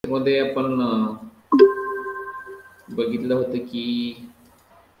मध्ये आपण बघितलं होतं की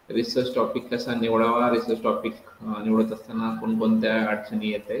रिसर्च टॉपिक कसा निवडावा, रिसर्च टॉपिक निवडत असताना कोणकोणत्या अडचणी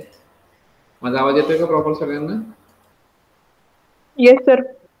येत आहेत. माझा आवाज येतोय का प्रॉपर सगळ्यांना? Yes sir.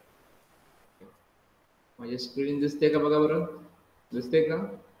 माझी स्क्रीन दिसते का बघा बरं, दिसते का?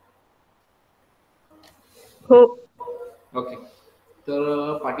 हो. ओके.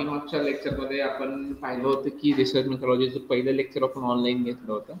 तर पाठीमागच्या लेक्चरमध्ये आपण पाहिलं होतं की रिसर्च मेथॉलॉजीचं पहिलं लेक्चर आपण ऑनलाईन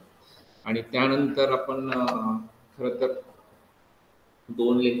घेतलं होतं आणि त्यानंतर आपण खरं तर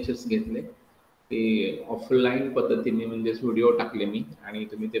 2 लेक्चर्स घेतले. ते ऑफलाईन पद्धतीने म्हणजे व्हिडिओ टाकले मी आणि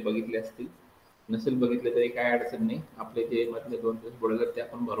तुम्ही ते बघितले असतील. नसेल बघितले तरी काय अडचण नाही. आपले जे मधले 2 दिवस बुडले ते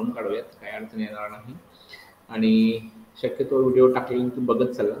आपण भरून काढूयात, काय अडचण येणार नाही. आणि शक्यतो व्हिडिओ टाकले की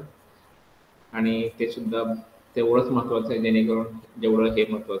बघत चला आणि ते सुद्धा तेवढंच महत्त्वाचं आहे जेणेकरून जेवढं हे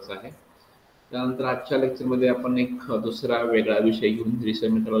महत्त्वाचं आहे. त्यानंतर आजच्या लेक्चरमध्ये आपण एक दुसरा वेगळा विषय घेऊन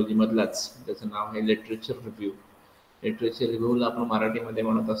रिसर्च मेथॉलॉजीमधलाच, त्याचं नाव आहे लिटरेचर रिव्ह्यू. लिटरेचर रिव्ह्यूला आपण मराठीमध्ये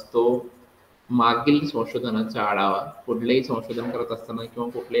म्हणत असतो मागील संशोधनाचा आढावा. कुठलेही संशोधन करत असताना किंवा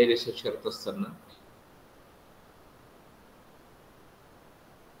कुठलेही रिसर्च करत असताना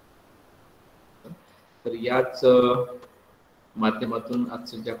तर याच माध्यमातून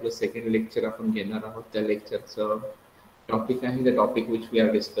आजचं जे आपलं सेकंड लेक्चर आपण घेणार आहोत त्या लेक्चरचं टॉपिक आहे, the topic which we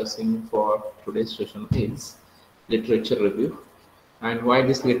R discussing for today's session is literature review and why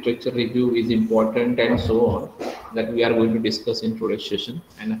this literature review is important and so on, that we are going to discuss in today's session,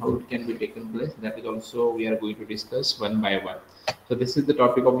 and how it can be taken place, that is also we are going to discuss one by one. So this is the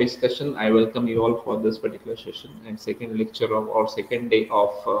topic of discussion. I welcome you all for this particular session and second lecture of or second day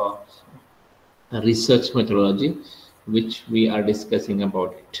of research methodology which we are discussing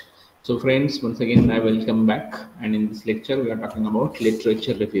about it. So friends, once again I welcome back, and in this lecture we are talking about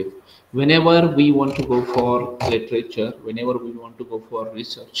literature review. Whenever we want to go for literature, whenever we want to go for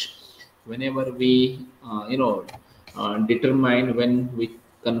research, whenever we determine, when we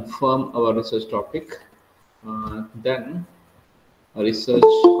confirm our research topic, then research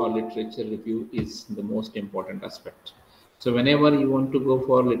or literature review is the most important aspect. So whenever you want to go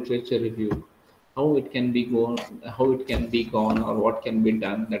for literature review, how it can be gone, or what can be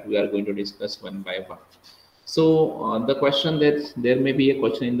done, that we are going to discuss one by one. So the question, that there may be a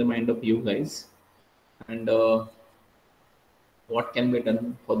question in the mind of you guys, and what can be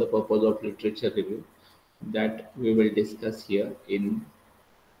done for the purpose of literature review, that we will discuss here in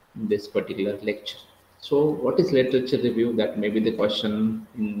this particular lecture. So what is literature review? That may be the question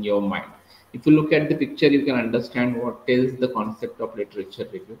in your mind. If you look at the picture, you can understand what is the concept of literature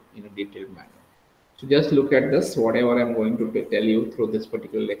review in a detailed manner. So just look at this, whatever I'm going to tell you through this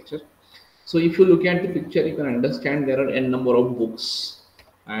particular lecture. So if you look at the picture, you can understand there are n number of books,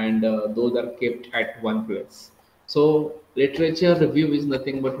 and those are kept at one place. So literature review is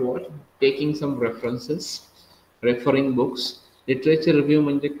nothing but what? Taking some references, referring books. Literature review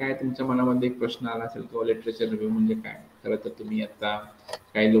म्हणजे काय? तुमच्या मनामध्ये एक प्रश्न आला असेल किंवा literature review म्हणजे काय. खरं तर तुम्ही आता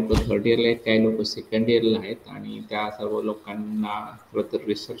काही लोक थर्ड इयरला आहेत, काही लोक सेकंड इयरला आहेत, आणि त्या सर्व लोकांना खरं तर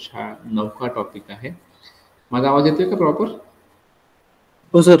रिसर्च हा नवका टॉपिक आहे. माझा आवाज येतोय का प्रॉपर?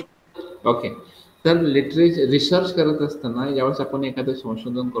 हो सर. ओके. तर रिसर्च करत असताना ज्यावेळेस आपण एखादं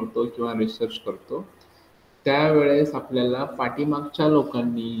संशोधन करतो किंवा रिसर्च करतो, त्यावेळेस आपल्याला पाठीमागच्या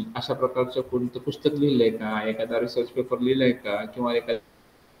लोकांनी अशा प्रकारचं कोणतं पुस्तक लिहिलंय का, एखादा रिसर्च पेपर लिहिलाय का, किंवा एखादा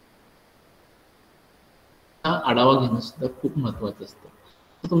आढावा घेणं सुद्धा खूप महत्वाचं असतं.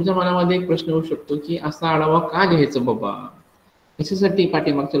 तुमच्या मनामध्ये एक प्रश्न येऊ शकतो की असा आढावा का घ्यायचा बाबा, कशासाठी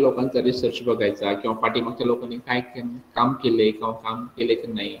पाठीमागच्या लोकांचा रिसर्च बघायचा, किंवा पाठीमागच्या लोकांनी काय काम केलंय किंवा काम केले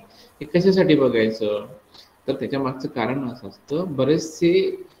की नाही हे कशासाठी बघायचं. तर त्याच्या मागचं कारण असं असतं,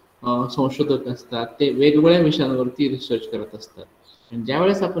 बरेचसे संशोधक असतात ते वेगवेगळ्या विषयांवरती रिसर्च करत असतात. आणि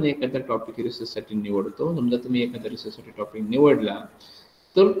ज्यावेळेस आपण एखादा टॉपिक रिसर्चसाठी निवडतो, समजा तुम्ही एखादा रिसर्चसाठी टॉपिक निवडला,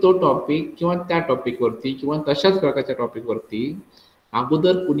 तर तो टॉपिक किंवा त्या टॉपिकवरती किंवा तशाच प्रकारच्या टॉपिकवरती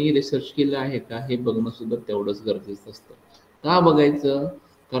अगोदर कुणी रिसर्च केलं आहे का हे बघणं सुद्धा तेवढंच गरजेचं असतं. का बघायचं?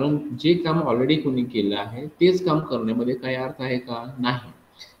 कारण जे काम ऑलरेडी कोणी केलं आहे तेच काम करण्यामध्ये काय अर्थ आहे का? नाही.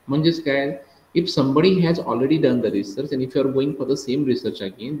 म्हणजेच काय, if somebody has already done the research and if you are going for the same research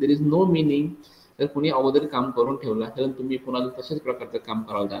again, there is no meaning. जर कोणी अगोदर काम करून ठेवलं तर तुम्ही पुन्हा तशाच प्रकारचं काम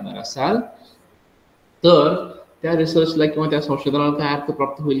करायला जाणार असाल तर त्या रिसर्चला किंवा त्या संशोधनाला काय अर्थ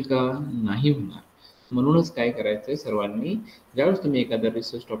प्राप्त होईल का? नाही होणार. म्हणूनच काय करायचंय सर्वांनी, ज्यावेळेस तुम्ही एखादा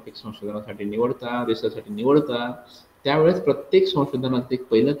रिसर्च टॉपिक संशोधनासाठी निवडता, रिसर्चसाठी निवडता, त्यावेळेस प्रत्येक संशोधनात एक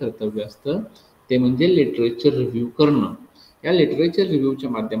पहिलं कर्तव्य असतं, ते म्हणजे लिटरेचर रिव्ह्यू करणं. या लिटरेचर रिव्ह्यूच्या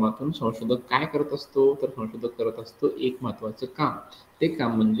माध्यमातून संशोधक काय करत असतो, तर संशोधक करत असतो एक महत्त्वाचं काम. ते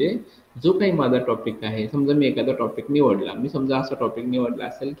काम म्हणजे जो काही माझा टॉपिक आहे, समजा मी एखादा टॉपिक निवडला. मी समजा असा टॉपिक निवडला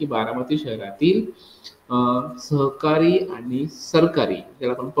असेल की बारामती शहरातील सहकारी आणि सरकारी,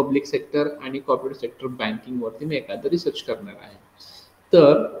 ज्याला आपण पब्लिक सेक्टर आणि कॉर्पोरेट सेक्टर बँकिंगवरती मी एखादा रिसर्च करणार आहे.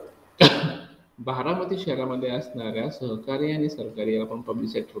 तर बारामती शहरामध्ये असणाऱ्या सहकारी आणि सरकारी, याला आपण पब्लिक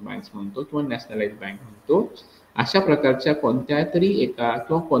सेक्टर बँक्स म्हणतो किंवा नॅशनलाइज बँक म्हणतो, अशा प्रकारच्या कोणत्या तरी एका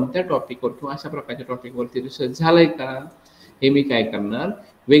किंवा कोणत्या टॉपिकवर किंवा अशा प्रकारच्या टॉपिकवरती रिसर्च झालाय का, हे मी काय करणार,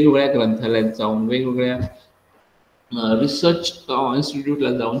 वेगवेगळ्या ग्रंथालयात जाऊन वेगवेगळ्या रिसर्च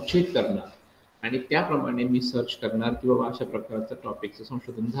इन्स्टिट्यूटला जाऊन चेक करणार आणि त्याप्रमाणे मी सर्च करणार की बाबा अशा प्रकारचं टॉपिकचं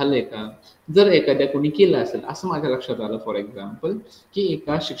संशोधन झालंय का. जर एखाद्या कोणी केलं असेल, असं माझ्या लक्षात आलं फॉर एक्झाम्पल, की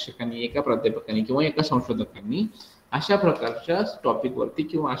एका शिक्षकांनी, एका प्राध्यापकांनी किंवा एका संशोधकांनी अशा प्रकारच्या टॉपिकवरती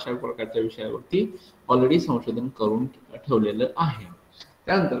किंवा अशा प्रकारच्या विषयावरती ऑलरेडी संशोधन करून ठेवलेलं आहे.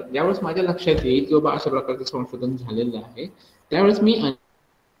 त्यानंतर ज्यावेळेस माझ्या लक्षात येईल की बाबा अशा प्रकारचं संशोधन झालेलं आहे, त्यावेळेस मी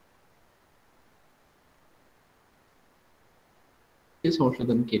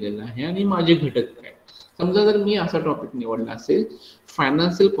संशोधन केलेलं आहे आणि माझे घटक काय. समजा जर मी असा टॉपिक निवडला असेल,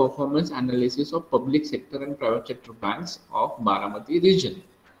 financial performance analysis of public sector and private sector banks of Baramati region,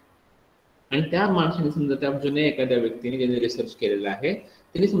 आणि त्या माणसाने समजा त्या जुन्या एखाद्या व्यक्तीने ज्याने रिसर्च केलेला आहे,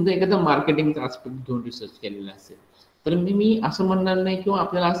 त्यांनी समजा एखादा मार्केटिंगचा आस्पेक्ट घेऊन रिसर्च केलेला असेल, तर मी असं म्हणणार नाही किंवा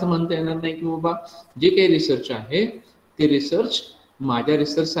आपल्याला असं म्हणता येणार नाही की बाबा जे काही रिसर्च आहे ते रिसर्च माझ्या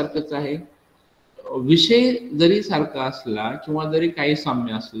रिसर्च सारखंच आहे. विषय जरी सारखा असला किंवा जरी काही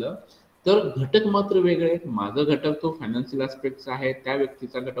साम्य असलं तर घटक मात्र वेगळे आहेत. माझा घटक तो फायनान्शियल ॲस्पेक्टचा आहे, त्या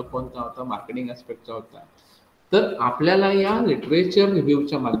व्यक्तीचा घटक कोणता होता, मार्केटिंग ॲस्पेक्टचा होता. तर आपल्याला या लिटरेचर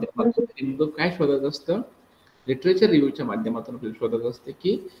रिव्ह्यूच्या माध्यमातून नेमकं काय शोधत असतं, लिटरेचर रिव्ह्यूच्या माध्यमातून आपल्याला शोधत असते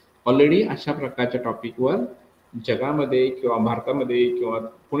की ऑलरेडी अशा प्रकारच्या टॉपिकवर जगामध्ये किंवा भारतामध्ये किंवा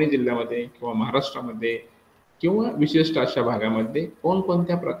पुणे जिल्ह्यामध्ये किंवा महाराष्ट्रामध्ये किंवा विशिष्ट अशा भागामध्ये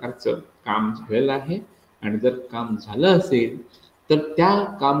कोणकोणत्या प्रकारचं काम झालेलं आहे, आणि जर काम झालं असेल तर त्या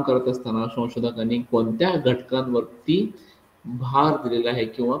काम करत असताना संशोधकांनी कोणत्या घटकांवरती भार दिलेला आहे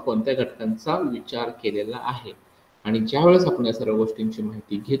किंवा कोणत्या घटकांचा विचार केलेला आहे. आणि ज्यावेळेस आपण या सर्व गोष्टींची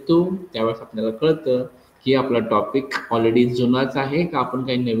माहिती घेतो त्यावेळेस आपल्याला कळतं की आपला टॉपिक ऑलरेडी जुनाच आहे का आपण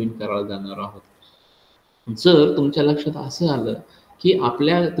काही नवीन करायला जाणार आहोत. जर तुमच्या लक्षात असं आलं की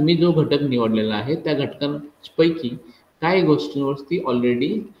तुम्ही जो घटक निवडलेला आहे त्या घटकांपैकी काही गोष्टींवरती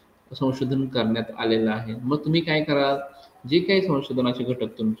ऑलरेडी संशोधन करण्यात आलेलं आहे, मग तुम्ही काय कराल, जे काही संशोधनाचे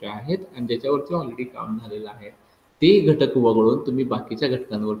घटक तुमचे आहेत आणि ज्याच्यावरती ऑलरेडी काम झालेलं आहे ते घटक वगळून तुम्ही बाकीच्या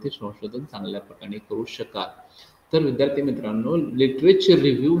घटकांवरती संशोधन चांगल्या प्रकारे करू शकाल. तर विद्यार्थी मित्रांनो, लिटरेचर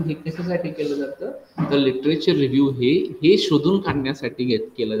रिव्ह्यू हे कशासाठी केलं जातं, तर लिटरेचर रिव्ह्यू हे शोधून काढण्यासाठी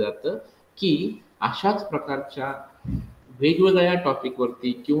केलं जातं की अशाच प्रकारच्या वेगवेगळ्या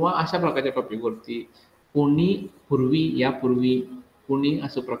टॉपिकवरती किंवा अशा प्रकारच्या टॉपिकवरती यापूर्वी कोणी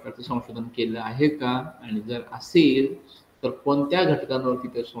असं प्रकारचं संशोधन केलं आहे का, आणि जर असेल तर कोणत्या घटकांवरती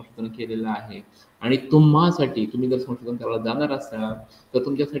ते संशोधन केलेलं आहे, आणि तुम्ही जर संशोधन करायला जाणार असाल तर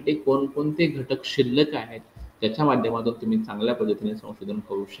तुमच्यासाठी कोणकोणते घटक शिल्लक आहेत त्याच्या माध्यमातून तुम्ही चांगल्या पद्धतीने संशोधन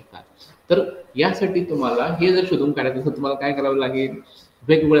करू शकाल. तर यासाठी तुम्हाला हे जर शोधून काढायचं असेल तुम्हाला काय करावं लागेल,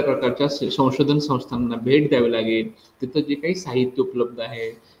 वेगवेगळ्या प्रकारच्या संशोधन संस्थांना भेट द्यावी लागेल. तिथं जे काही साहित्य उपलब्ध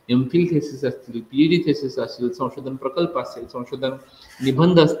आहे, एमफिल थेसिस असतील, पीएचडी थेसिस असतील, संशोधन प्रकल्प असेल, संशोधन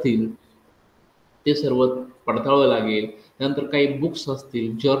निबंध असतील, ते सर्व पडताळावं लागेल. त्यानंतर काही बुक्स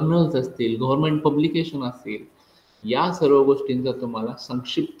असतील, जर्नल्स असतील, गव्हर्नमेंट पब्लिकेशन असतील, या सर्व गोष्टींचा तुम्हाला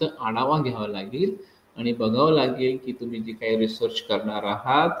संक्षिप्त आढावा घ्यावा लागेल आणि बघावं लागेल की तुम्ही जे काही रिसर्च करणार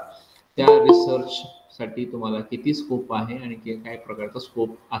आहात त्या रिसर्चसाठी तुम्हाला किती स्कोप आहे आणि काय प्रकारचा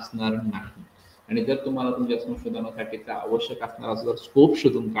स्कोप असणार नाही. आणि जर तुम्हाला तुमच्या संशोधनासाठीचा आवश्यक असणारा जर स्कोप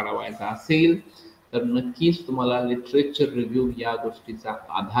शोधून काढावायचा असेल तर नक्कीच तुम्हाला लिटरेचर रिव्ह्यू या गोष्टीचा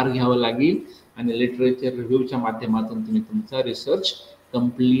आधार घ्यावा लागेल आणि लिटरेचर रिव्ह्यूच्या माध्यमातून तुम्ही तुमचा रिसर्च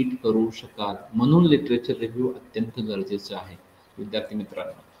कंप्लीट करू शकाल. म्हणून लिटरेचर रिव्ह्यू अत्यंत गरजेचं आहे विद्यार्थी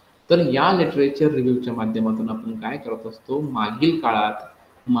मित्रांनो. तर या लिटरेचर रिव्ह्यूच्या माध्यमातून आपण काय करत असतो, मागील काळात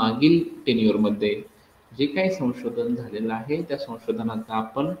मागील टेन्युअरमध्ये जे काही संशोधन झालेलं आहे त्या संशोधनाचा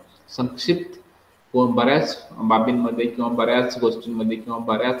आपण संक्षिप्त बऱ्याच बाबींमध्ये किंवा बऱ्याच गोष्टींमध्ये किंवा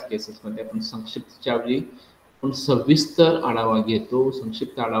बऱ्याच केसेसमध्ये आपण संक्षिप्तच्या ऐवजी आपण सविस्तर आढावा घेतो,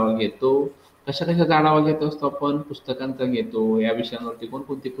 संक्षिप्त आढावा घेतो. कशाचा आढावा घेत असतो आपण, पुस्तकांचा घेतो, या विषयांवरती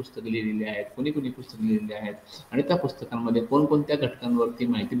कोणकोणती पुस्तकं लिहिलेली आहेत, कोणी पुस्तकं लिहिलेली आहेत आणि त्या पुस्तकांमध्ये कोणकोणत्या घटकांवरती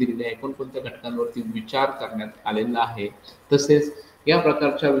माहिती दिलेली आहे, कोणकोणत्या घटकांवरती विचार करण्यात आलेला आहे, तसेच या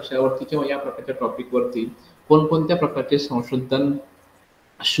प्रकारच्या विषयावरती किंवा या प्रकारच्या टॉपिकवरती कोणकोणत्या प्रकारचे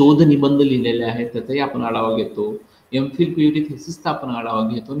शोध निबंध लिहिलेले आहेत त्याचाही आपण आढावा घेतो. एम.फिल पीएचडी थिसिसचा आपण आढावा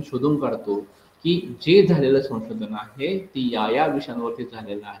घेतो आणि शोधून काढतो की जे झालेलं संशोधन आहे ते या विषयांवरती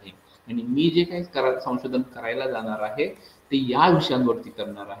झालेलं आहे आणि मी जे काही संशोधन करायला जाणार आहे ते या विषयांवरती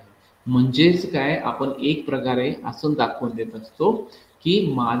करणार आहे. म्हणजेच काय, आपण एक प्रकारे असं दाखवून देत असतो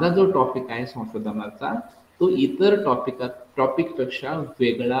की माझा जो टॉपिक आहे संशोधनाचा तो इतर टॉपिकपेक्षा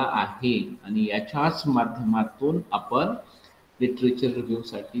वेगळा आहे आणि याच्याच माध्यमातून आपण लिटरेचर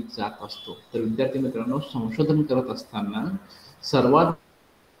रिव्ह्यूसाठी जात असतो. तर विद्यार्थी मित्रांनो, संशोधन करत असताना सर्वात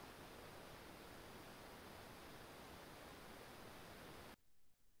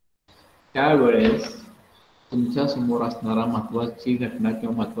त्यावेळेस तुमच्या समोर असणारा महत्त्वाची घटना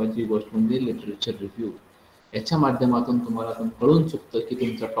किंवा महत्त्वाची गोष्ट म्हणजे लिटरेचर रिव्ह्यू. याच्या माध्यमातून तुम्हाला कळून चुकतं की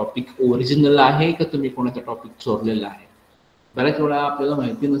तुमचा टॉपिक ओरिजिनल आहे का तुम्ही कोणाचा टॉपिक चोरलेला आहे. बऱ्याच वेळा आपल्याला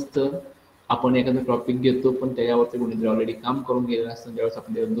माहिती नसतं, आपण एखादा टॉपिक घेतो पण त्याच्यावरती कोणीतरी ऑलरेडी काम करून गेलेलं असतं. ज्यावेळेस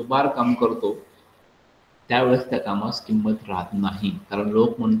आपण त्यावर दुबार काम करतो त्यावेळेस त्या कामास किंमत राहत नाही, कारण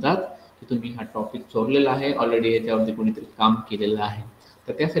लोक म्हणतात की तुम्ही हा टॉपिक चोरलेला आहे, ऑलरेडी याच्यावरती कोणीतरी काम केलेलं आहे.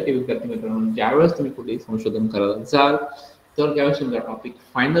 तर त्यासाठी विद्यार्थी मित्रांनो, ज्यावेळेस तुम्ही कुठेही संशोधन करायला जाल तर ज्यावेळेस तुमचा टॉपिक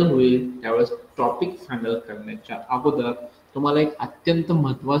फायनल होईल त्यावेळेस टॉपिक फायनल करण्याच्या अगोदर तुम्हाला एक अत्यंत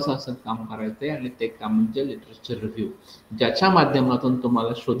महत्त्वाचं असं काम करायचं आहे आणि ते काम म्हणजे लिटरेचर रिव्ह्यू, ज्याच्या माध्यमातून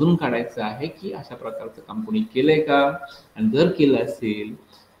तुम्हाला शोधून काढायचं आहे की अशा प्रकारचं काम कोणी केलंय का, आणि जर केलं असेल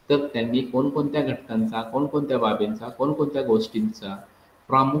तर त्यांनी कोणकोणत्या घटकांचा, कोणकोणत्या बाबींचा, कोणकोणत्या गोष्टींचा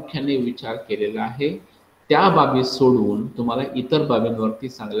प्रामुख्याने विचार केलेला आहे. त्या बाबी सोडून तुम्हाला इतर बाबींवरती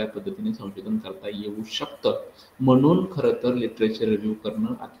चांगल्या पद्धतीने संशोधन करता येऊ शकतं. म्हणून खरं तर लिटरेचर रिव्ह्यू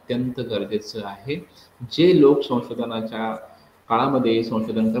करणं अत्यंत गरजेचं आहे. जे लोक संशोधनाच्या काळामध्ये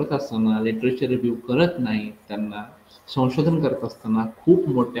संशोधन करत असताना लिटरेचर रिव्ह्यू करत नाही, त्यांना संशोधन करत असताना खूप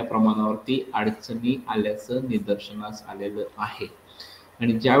मोठ्या प्रमाणावरती अडचणी आल्याचं निदर्शनास आलेलं आहे.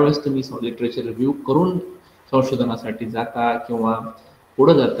 आणि ज्यावेळेस तुम्ही लिटरेचर रिव्ह्यू करून संशोधनासाठी जाता किंवा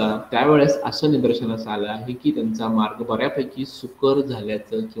पुढे जाता त्यावेळेस असं निदर्शनास आलं आहे की त्यांचा मार्ग बऱ्यापैकी सुकर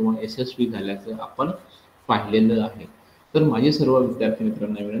झाल्याचं किंवा यशस्वी झाल्याचं आपण पाहिलेलं आहे. तर माझी सर्व विद्यार्थी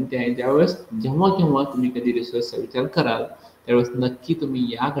मित्रांना विनंती आहे, जेव्हा केव्हा तुम्ही कधी रिसर्चचा विचार कराल त्यावेळेस नक्की तुम्ही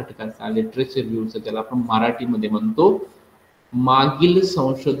या घटकाचा लिटरेचर रिव्ह्यूचा, ज्याला आपण मराठीमध्ये म्हणतो मागील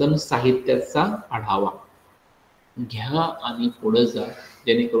संशोधन साहित्याचा आढावा घ्या आणि पुढे जा,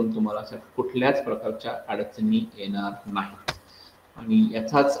 जेणेकरून तुम्हाला अशा कुठल्याच प्रकारच्या अडचणी येणार नाही. आणि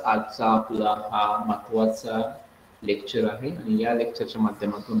याचाच आजचा आपला हा महत्त्वाचा लेक्चर आहे आणि या लेक्चरच्या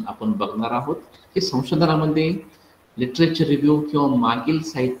माध्यमातून आपण बघणार आहोत की संशोधनामध्ये लिटरेचर रिव्ह्यू किंवा मागील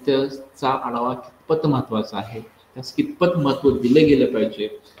साहित्याचा आढावा कितपत महत्त्वाचा आहे, त्यास कितपत महत्त्व दिलं गेलं पाहिजे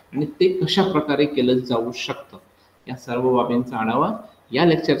आणि ते कशा प्रकारे केलं जाऊ शकतं, या सर्व बाबींचा आढावा या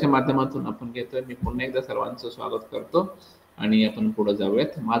लेक्चरच्या माध्यमातून आपण घेतोय. मी पुन्हा एकदा सर्वांचं स्वागत करतो आणि आपण पुढे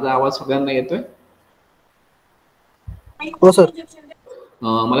जाऊयात. माझा आवाज सगळ्यांना येतोय? हो सर.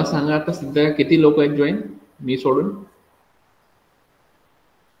 मला सांगा आता सध्या किती लोक आहेत जॉईन, मी सोडून?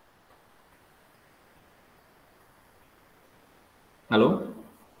 हॅलो,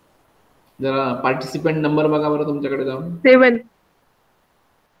 जरा पार्टिसिपेंट नंबर बघा बरं तुमच्याकडे जाऊन. 7.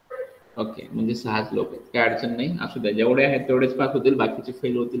 ओके, म्हणजे 6च लोक आहेत, काय अडचण नाही, असू द्या. जेवढे आहेत तेवढेच पास होतील, बाकीचे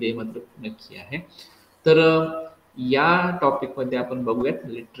फेल होतील हे मात्र नक्की आहे. तर या टॉपिकमध्ये आपण बघूयात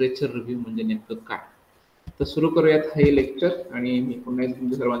लिटरेचर रिव्ह्यू म्हणजे नेमकं काय. तर सुरू करूयात हे लेक्चर आणि मी पुन्हा एकदा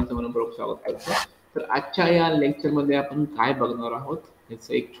तुमच्या सर्वांचं मनपूर्वक स्वागत करतो. तर आजच्या या लेक्चरमध्ये आपण काय बघणार आहोत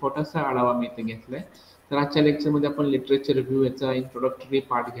याचा एक छोटासा आढावा मी इथे घेतलाय. तर आजच्या लेक्चरमध्ये आपण लिटरेचर रिव्ह्यू याचा इंट्रोडक्टरी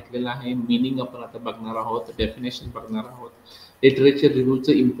पार्ट घेतलेला आहे. मिनिंग आपण आता बघणार आहोत, डेफिनेशन बघणार आहोत, लिटरेचर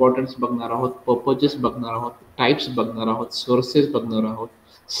रिव्ह्यूचं इम्पॉर्टन्स बघणार आहोत, पर्पजेस बघणार आहोत, टाइप्स बघणार आहोत, सोर्सेस बघणार आहोत,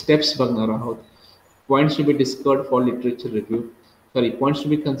 स्टेप्स बघणार आहोत, points to be discussed for literature review, points to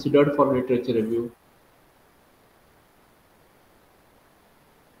be considered for literature review,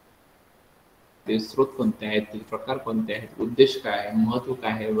 ते स्रोत कोणते आहेत, ते प्रकार कोणते आहेत, उद्देश काय आहे, महत्व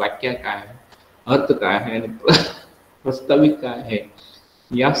काय आहे, व्याख्या काय आहे, अर्थ काय आहे आणि प्रस्ताविक काय आहे,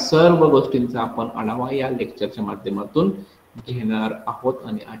 या सर्व गोष्टींचा आपण आढावा या लेक्चरच्या माध्यमातून घेणार आहोत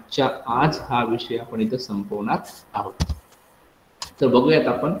आणि आज हा विषय आपण इथं संपवणार आहोत. तर बघूयात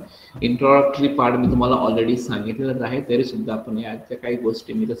आपण. इंट्रोडक्टरी पार्ट मी तुम्हाला ऑलरेडी सांगितलेलंच आहे, तरी सुद्धा आपण याच्या काही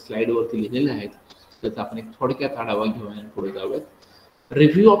गोष्टी मी स्लाइडवरती लिहिलेल्या आहेत, त्याचा आपण एक थोडक्यात आढावा घेऊया आणि पुढे जाऊयात.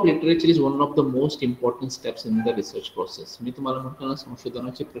 Review of literature is one of the most important steps in the research process. मी तुम्हाला म्हटलं ना,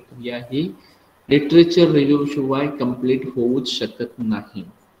 संशोधनाची प्रक्रिया ही लिटरेचर रिव्ह्यू शिवाय कंप्लीट होऊच शकत नाही.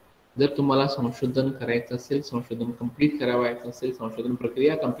 जर तुम्हाला संशोधन करायचं असेल, संशोधन कंप्लीट करावायचं असेल, संशोधन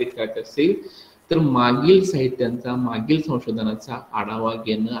प्रक्रिया कंप्लीट करायची असेल तर मागील साहित्यांचा, मागील संशोधनाचा आढावा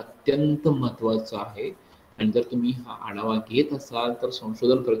घेणं अत्यंत महत्त्वाचं आहे. आणि जर तुम्ही हा आढावा घेत असाल तर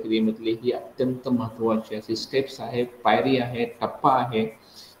संशोधन प्रक्रियेमधली ही अत्यंत महत्त्वाची अशी स्टेप्स आहेत, पायरी आहे, टप्पा आहे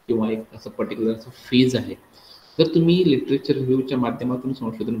किंवा एक असं पर्टिक्युलर असं फेज आहे. जर तुम्ही लिटरेचर रिव्ह्यूच्या माध्यमातून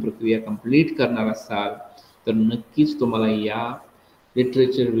संशोधन प्रक्रिया कंप्लीट करणार असाल तर नक्कीच तुम्हाला या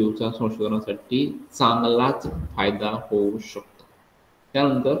लिटरेचर रिव्ह्यूच्या संशोधनासाठी चांगलाच फायदा होऊ शकतो.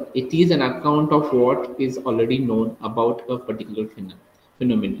 त्यानंतर it is an account of what is already non about a particular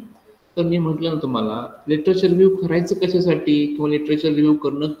phenomena. तर मी म्हटलं ना तुम्हाला लिटरेचर रिव्ह्यू करायचं कशासाठी किंवा लिटरेचर रिव्ह्यू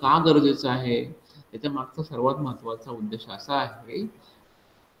करणं का गरजेचं आहे, त्याच्या मागचा सर्वात महत्त्वाचा उद्देश असा आहे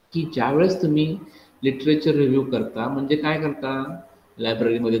की ज्यावेळेस तुम्ही लिटरेचर रिव्ह्यू करता म्हणजे काय करता,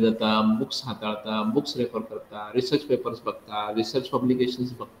 लायब्ररीमध्ये जाता, बुक्स हाताळता, बुक्स रेफर करता, रिसर्च पेपर्स बघता, रिसर्च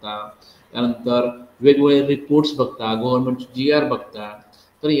पब्लिकेशन्स बघता, त्यानंतर वेगवेगळे रिपोर्ट्स बघता, गव्हर्नमेंट GR बघता.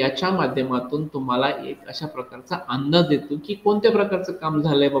 तर याच्या माध्यमातून तुम्हाला एक अशा प्रकारचा अंदाज येतो की कोणत्या प्रकारचं काम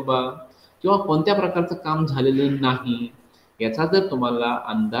झालंय बाबा किंवा कोणत्या प्रकारचं काम झालेलं नाही. याचा जर तुम्हाला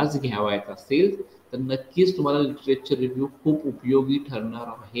अंदाज घ्यावायचा असेल तर नक्कीच तुम्हाला लिटरेचर रिव्ह्यू खूप उपयोगी ठरणार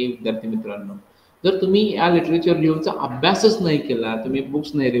आहे विद्यार्थी मित्रांनो. जर तुम्ही या लिटरेचर रिव्ह्यूचा अभ्यासच नाही केला, तुम्ही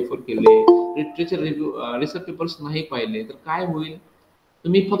बुक्स नाही रेफर केले, लिटरेचर रिव्ह्यू रिसर्च पेपर्स नाही पाहिले तर काय होईल,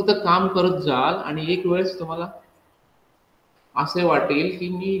 तुम्ही फक्त काम करत जाल आणि एक वेळेस तुम्हाला असे वाटेल की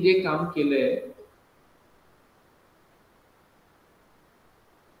मी जे काम केलंय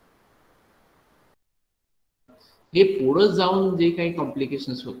हे पुढे जाऊन जे काही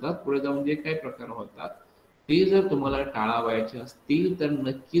कॉम्प्लिकेशन्स होतात, पुढे जाऊन जे काही प्रकार होतात, ते जर तुम्हाला टाळावायचे असतील तर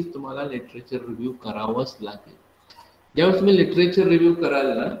नक्कीच तुम्हाला लिटरेचर रिव्ह्यू करावंच लागेल. ज्यावेळेस तुम्ही लिटरेचर रिव्ह्यू कराल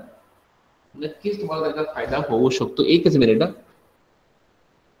ना, नक्कीच तुम्हाला त्याचा फायदा होऊ शकतो. एकच minute.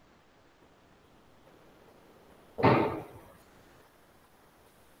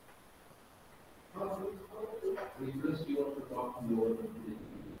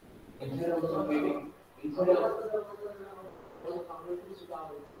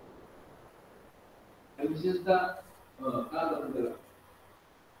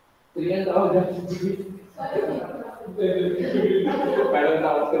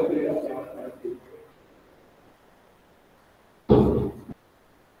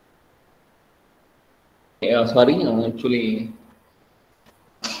 Sorry, actually.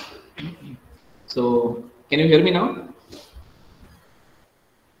 So, can you hear me now?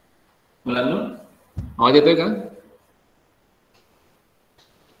 मुलांनो, आवाज येतोय का?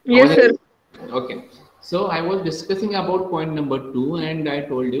 Yes, sir. Okay. So I was discussing about point number 2 and I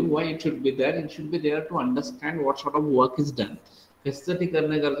told you why it should be there. It should be there to understand what sort of work is done. कशासाठी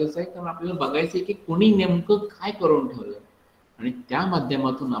करणं गरजेचं आहे, कारण आपल्याला बघायचं आहे की कोणी नेमकं काय करून ठेवलं आणि त्या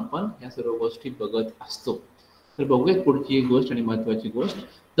माध्यमातून आपण या सर्व गोष्टी बघत असतो. तर बघूया पुढची एक गोष्ट आणि महत्त्वाची गोष्ट.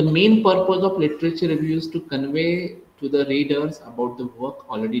 The main purpose of literature review is to convey to the readers about the work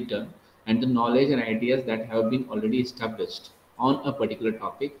already done and the knowledge and ideas that have been already established on a particular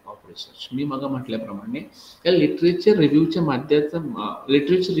topic of research. मी मग म्हटल्याप्रमाणे या literature रिव्ह्यूच्या माध्यमाचा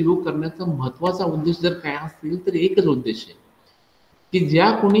literature review करण्याचा महत्त्वाचा उद्देश जर काय असेल तर एकच उद्देश आहे की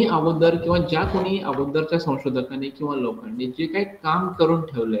ज्या कोणी अगोदर किंवा ज्या कोणी अगोदरच्या संशोधकांनी किंवा लोकांनी जे काही काम करून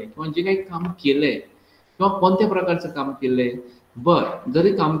ठेवलंय किंवा जे काही काम केलंय किंवा कोणत्या प्रकारचं काम केलंय,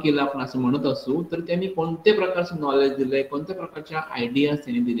 जरी काम केलं आपण असं म्हणत असू तर त्यांनी कोणत्या प्रकारचं नॉलेज दिलंय, कोणत्या प्रकारच्या आयडियाज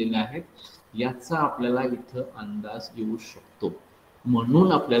त्यांनी दिलेल्या आहेत याचा आपल्याला इथं अंदाज येऊ शकतो.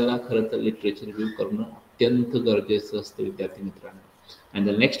 म्हणून आपल्याला खरं तर लिटरेचर रिव्ह्यू करणं अत्यंत गरजेचं असतं विद्यार्थी मित्रांनो. And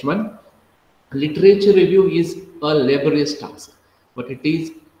the next one, literature review is a laborious task but it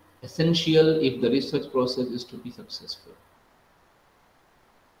is essential if the research process is to be successful.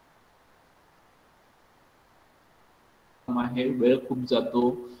 आहे वेळ खूप जातो,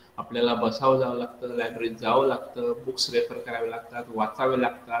 आपल्याला बसावं जावं लागतं, लायब्ररीत जावं लागतं, बुक्स रेफर करावे लागतात, वाचावे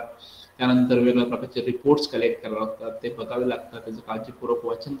लागतात, त्यानंतर वेगवेगळ्या प्रकारचे रिपोर्ट्स कलेक्ट करावे लागतात, ते बघावे लागतात, त्याचं काळजीपूर्वक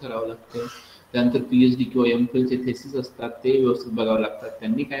वाचन करावं लागतं, त्यानंतर PhD किंवा MPhilचे थेसिस असतात ते व्यवस्थित बघावं लागतात,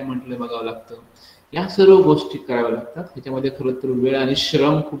 त्यांनी काय म्हटलं बघावं लागतं, या सर्व गोष्टी कराव्या लागतात. ह्याच्यामध्ये खरं तर वेळ आणि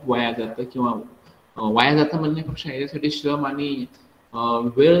श्रम खूप वाया जातं किंवा वाया जातं म्हणण्यापेक्षा याच्यासाठी श्रम आणि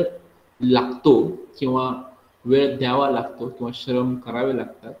वेळ लागतो किंवा वेळ द्यावा लागतो किंवा श्रम करावे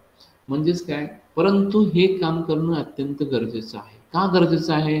लागतात. म्हणजेच काय, परंतु हे काम करणं अत्यंत गरजेचं आहे. का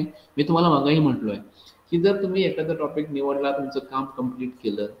गरजेचं आहे, मी तुम्हाला मागेही म्हटलोय की जर तुम्ही एखादा टॉपिक निवडला, तुमचं काम कंप्लीट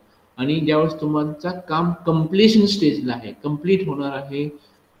केलं आणि ज्यावेळेस तुमचं काम कम्प्लिशन स्टेजला आहे, कंप्लीट होणार आहे,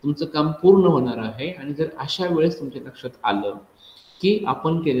 तुमचं काम पूर्ण होणार आहे आणि जर अशा वेळेस तुमच्या लक्षात आलं की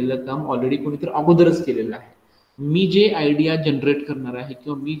आपण केलेलं काम ऑलरेडी कोणीतरी अगोदरच केलेलं आहे, मी जे आयडिया जनरेट करणार आहे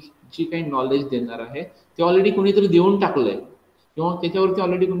किंवा मी जे काही नॉलेज देणार आहे ते ऑलरेडी कोणीतरी देऊन टाकलंय किंवा त्याच्यावरती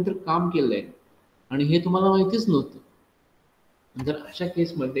ऑलरेडी कोणीतरी काम केलंय आणि हे तुम्हाला माहितीच नव्हतं. जर अशा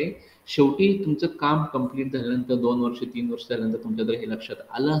केसमध्ये शेवटी तुमचं काम कंप्लीट झाल्यानंतर 2 वर्ष 3 वर्ष झाल्यानंतर तुमच्या जर हे लक्षात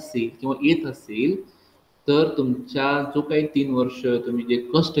आलं असेल किंवा येत असेल, तर तुमच्या जो काही 3 वर्ष तुम्ही जे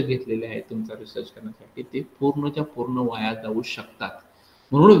कष्ट घेतलेले आहेत तुमचा रिसर्च करण्यासाठी ते पूर्णच्या पूर्ण वाया जाऊ शकतात.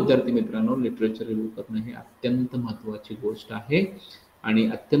 म्हणून विद्यार्थी मित्रांनो, लिटरेचर रिव्ह्यू करणं हे अत्यंत महत्त्वाची गोष्ट आहे आणि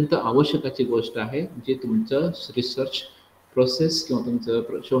अत्यंत आवश्यकाची गोष्ट आहे, जे तुमचं रिसर्च प्रोसेस किंवा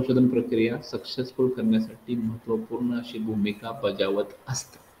तुमचं संशोधन प्रक्रिया सक्सेसफुल करण्यासाठी महत्त्वपूर्ण अशी भूमिका बजावत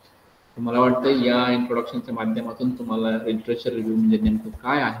असतं. तर मला वाटतं या इंट्रोडक्शनच्या माध्यमातून तुम्हाला लिटरेचर रिव्ह्यू म्हणजे नेमकं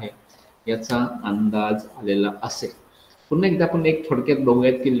काय आहे याचा अंदाज आलेला असेल. पुन्हा एकदा आपण एक थोडक्यात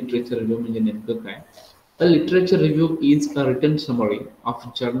बघूयात की लिटरेचर रिव्ह्यू म्हणजे नेमकं काय. A literature review is a written summary of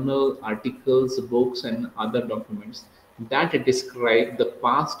journal articles, books, and other documents that describe the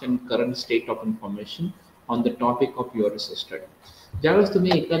past and current state of information on the topic of your research study. ज्यावेळेस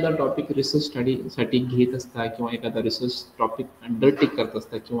तुम्ही एखादा topic research स्टडीसाठी घेत असता किंवा एखादा research topic undertake करत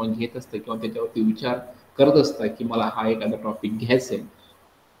असता किंवा घेत असता किंवा त्याच्यावरती विचार करत असता की मला हा एखादा टॉपिक घ्यायचा आहे,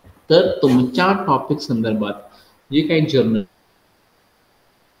 तर तुमच्या टॉपिक संदर्भात जे काही जर्नल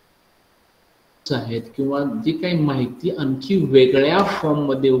आहेत किंवा जी काही माहिती आणखी वेगळ्या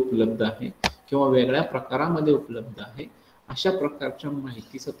फॉर्ममध्ये उपलब्ध आहे किंवा वेगळ्या प्रकारामध्ये उपलब्ध आहे, अशा प्रकारच्या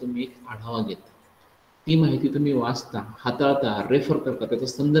माहितीचा तुम्ही एक आढावा घेता. ती माहिती तुम्ही वाचता, हाताळता, रेफर करता, त्याचा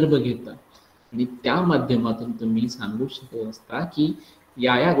संदर्भ घेता आणि त्या माध्यमातून तुम्ही सांगू शकत असता की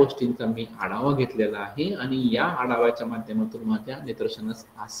या गोष्टींचा मी आढावा घेतलेला आहे आणि या आढाव्याच्या माध्यमातून माझ्या निदर्शनास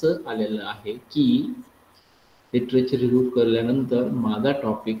असं आलेलं आहे की लिटरेचर रिव्ह्यू केल्यानंतर माझा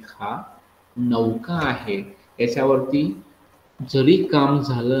टॉपिक हा नौका आहे. याच्यावरती जरी काम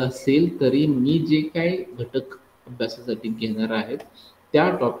झालं असेल तरी मी जे काही घटक अभ्यासासाठी घेणार आहेत त्या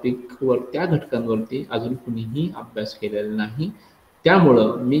टॉपिकवर, त्या घटकांवरती अजून कुणीही अभ्यास केलेला नाही.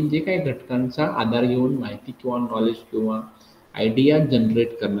 त्यामुळं मी जे काही घटकांचा आधार घेऊन माहिती किंवा नॉलेज किंवा आयडिया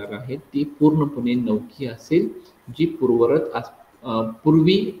जनरेट करणार आहे ती पूर्णपणे नौकी असेल, जी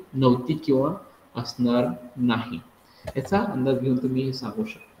पूर्वी नव्हती किंवा असणार नाही. याचा अंदाज घेऊन तुम्ही हे सांगू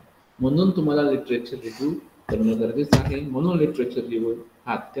शकता. म्हणून तुम्हाला लिटरेचर रिव्ह्यू करणं गरजेचं आहे. म्हणून लिटरेचर रिव्ह्यू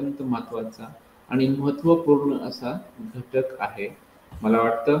हा अत्यंत महत्त्वाचा आणि महत्त्वपूर्ण असा घटक आहे. मला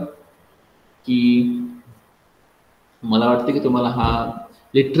वाटतं की तुम्हाला हा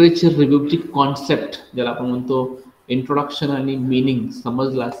लिटरेचर रिव्ह्यूची कॉन्सेप्ट, ज्याला आपण म्हणतो इंट्रोडक्शन आणि मिनिंग,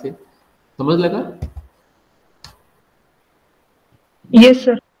 समजला असेल. समजलं का? Yes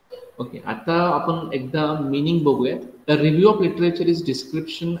sir. ओके, आता आपण एकदा मीनिंग बघूयात. A review of literature is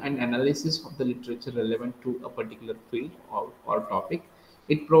description and analysis of the literature relevant to a particular field or topic.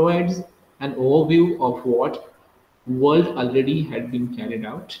 It provides an overview of what work already had been carried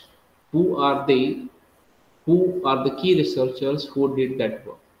out, who are the key researchers who did that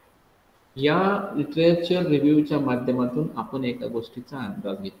work. या literature रिव्ह्यूच्या माध्यमातून आपण एका गोष्टीचा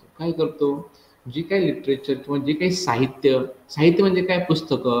अंदाज घेतो. काय करतो? जी काही लिटरेचर किंवा जे काही साहित्य म्हणजे काय?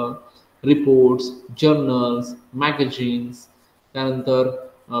 पुस्तकं, रिपोर्ट्स, जर्नल्स, मॅगझिन्स, त्यानंतर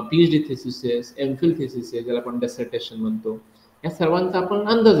PhD थेसिसेस, एमफिल थेसिसेस, ज्याला आपण डेसर्टेशन म्हणतो, या सर्वांचा आपण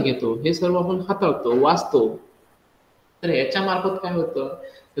अंदाज घेतो. हे सर्व आपण हाताळतो, वाचतो. तर याच्या मार्फत काय होतं?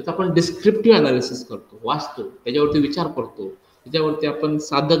 त्याचा आपण डिस्क्रिप्टिव्ह अनालिसिस करतो, वाचतो, त्याच्यावरती विचार करतो, त्याच्यावरती आपण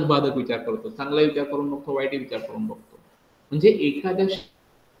साधक बाधक विचार करतो, चांगला विचार करून बघतो, वाईट विचार करून बघतो. म्हणजे एखाद्या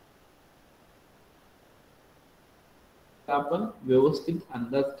आपण व्यवस्थित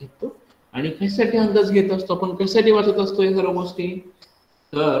अंदाज घेतो. आणि कशासाठी अंदाज घेत असतो आपण, कशासाठी वाचत असतो या सर्व गोष्टी?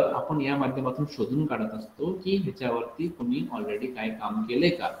 तर आपण या माध्यमातून शोधून काढत असतो की ह्याच्यावरती कोणी ऑलरेडी काय काम केले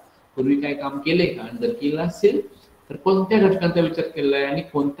का, पूर्वी काय काम केले का, आणि जर केलं असेल तर कोणत्या घटकांचा विचार केलेला आहे आणि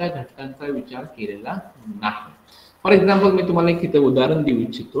कोणत्या घटकांचा विचार केलेला नाही. फॉर एक्झाम्पल, मी तुम्हाला एक इथं उदाहरण देऊ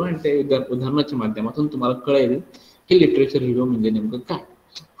इच्छितो आणि त्या उदाहरणाच्या माध्यमातून तुम्हाला कळेल की लिटरेचर रिव्ह्यू म्हणजे नेमकं काय.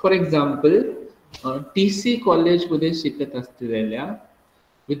 फॉर एक्झाम्पल, TC कॉलेजमध्ये शिकत असलेल्या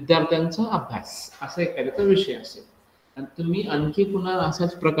विद्यार्थ्यांचा अभ्यास असा एखाद्याचा विषय असेल आणि तुम्ही आणखी पुन्हा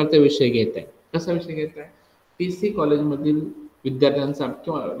अशाच प्रकारचा विषय घेताय. कसा विषय घेताय? TC कॉलेजमधील विद्यार्थ्यांचा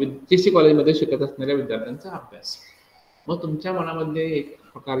किंवा TC कॉलेजमध्ये शिकत असणाऱ्या विद्यार्थ्यांचा अभ्यास. मग तुमच्या मनामध्ये एक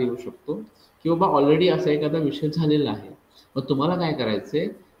प्रकार येऊ शकतो की बाबा ऑलरेडी असा एखादा विषय झालेला आहे. मग तुम्हाला काय करायचंय?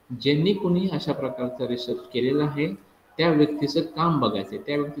 ज्यांनी कोणी अशा प्रकारचा रिसर्च केलेला आहे त्या व्यक्तीचं काम बघायचंय,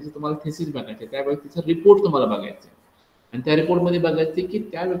 त्या व्यक्तीचं तुम्हाला थेसिस बघायचंय, त्या व्यक्तीचा रिपोर्ट तुम्हाला बघायचा आहे आणि त्या रिपोर्टमध्ये बघायचे की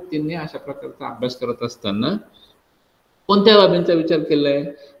त्या व्यक्तीने अशा प्रकारचा अभ्यास करत असताना कोणत्या बाबींचा विचार केलाय.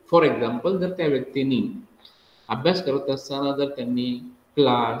 फॉर एक्झाम्पल, जर त्या व्यक्तीने अभ्यास करत असताना जर त्यांनी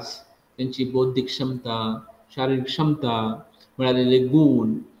क्लास, त्यांची बौद्धिक क्षमता, शारीरिक क्षमता, मिळालेले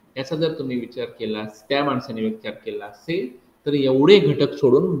गुण याचा जर तुम्ही विचार केला, त्या माणसाने विचार केला असेल तर एवढे घटक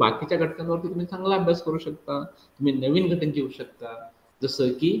सोडून बाकीच्या घटकांवरती तुम्ही चांगला अभ्यास करू शकता, तुम्ही नवीन घटक घेऊ शकता.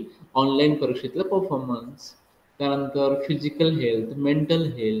 जसं की ऑनलाईन परीक्षेतलं परफॉर्मन्स, त्यानंतर physical health, mental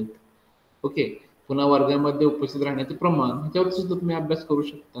health, okay, पुन्हा वर्गामध्ये उपस्थित राहण्याचे प्रमाण, ह्याच्यावर सुद्धा तुम्ही अभ्यास करू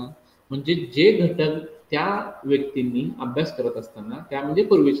शकता. म्हणजे जे घटक त्या व्यक्तींनी अभ्यास करत असताना, त्या म्हणजे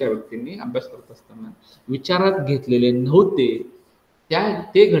पूर्वीच्या व्यक्तींनी अभ्यास करत असताना विचारात घेतलेले नव्हते,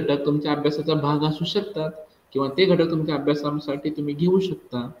 ते घटक तुमच्या अभ्यासाचा भाग असू शकतात किंवा ते घटक तुमच्या अभ्यासासाठी तुम्ही घेऊ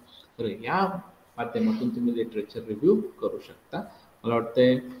शकता. तर या माध्यमातून तुम्ही लिटरेचर रिव्ह्यू करू शकता. मला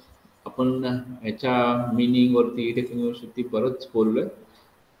वाटतंय आपण ह्याच्या मिनिंगवरती डेफिनेशनवरती बरंच बोललोय.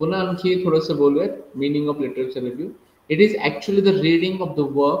 पुन्हा आणखी थोडंसं बोलूयात meaning of literature review. It is actually the reading of the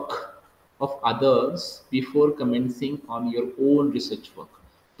work of others before कमेन्सिंग on your on research work.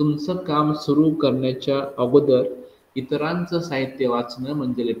 तुमचं काम सुरू करण्याच्या अगोदर इतरांचं साहित्य वाचणं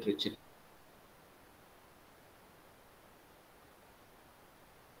म्हणजे लिटरेचर.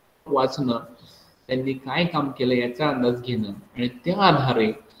 वाचणं, त्यांनी काय काम केलं याचा अंदाज घेणं आणि त्या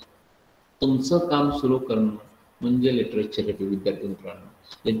आधारे तुमचं काम सुरू करणं म्हणजे लिटरेचर रिव्ह्यू. विद्यार्थी मित्रांनो,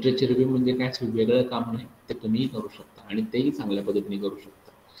 लिटरेचर रिव्ह्यू म्हणजे काय वेगळं काम नाही, ते तुम्हीही करू शकता आणि तेही चांगल्या पद्धतीने करू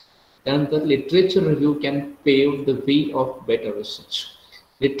शकता. त्यानंतर literature review can pave the way of better research.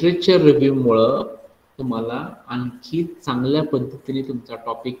 Literature रिव्ह्यूमुळं तुम्हाला आणखी चांगल्या पद्धतीने तुमचा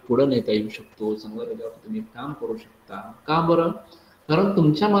टॉपिक पुढे नेता येऊ शकतो, चांगल्या त्याच्यावर तुम्ही काम करू शकता. का बरं? कारण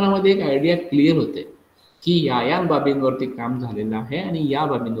तुमच्या मनामध्ये एक आयडिया क्लिअर होते की या बाबींवरती काम झालेलं आहे आणि या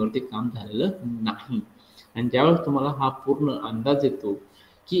बाबींवरती काम झालेलं नाही. आणि ज्यावेळेस तुम्हाला हा पूर्ण अंदाज येतो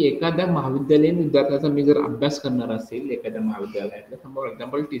की एखाद्या महाविद्यालयीन विद्यार्थ्याचा मी जर अभ्यास करणार असेल एखाद्या महाविद्यालयातल्या, फॉर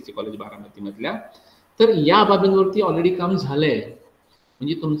एक्झाम्पल TC कॉलेज बारामतीमधल्या, तर या बाबींवरती ऑलरेडी काम झालंय,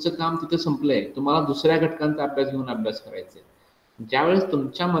 म्हणजे तुमचं काम तिथं संपलंय. तुम्हाला दुसऱ्या घटकांचा अभ्यास घेऊन अभ्यास करायचा आहे. ज्यावेळेस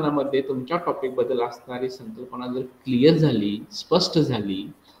तुमच्या मनामध्ये तुमच्या टॉपिकबद्दल असणारी संकल्पना जर क्लिअर झाली, स्पष्ट झाली,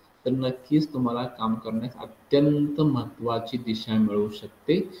 तर नक्कीच तुम्हाला काम करण्यास अत्यंत महत्त्वाची दिशा मिळू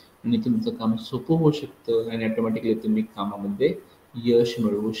शकते आणि तुमचं काम सोपं होऊ शकतं आणि ऑटोमॅटिकली तुम्ही कामामध्ये यश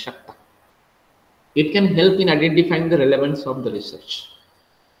मिळवू शकता. It can help in identifying the relevance of the research.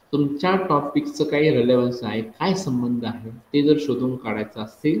 तुमच्या टॉपिकचं काही रेलेव्हन्स आहे, काय संबंध आहे, ते जर शोधून काढायचं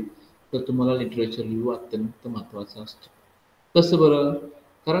असेल तर तुम्हाला लिटरेचर रिव्ह्यू अत्यंत महत्त्वाचा असतो. कसं बरं?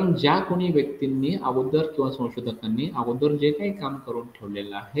 कारण ज्या कोणी व्यक्तींनी अगोदर किंवा संशोधकांनी अगोदर जे काही काम करून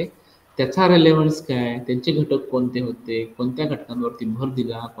ठेवलेलं आहे त्याचा रेलेव्हन्स काय, त्यांचे घटक कोणते होते, कोणत्या घटकांवरती भर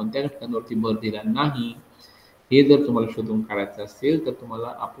दिला, कोणत्या घटकांवरती भर दिला नाही, हे जर तुम्हाला शोधून काढायचं असेल तर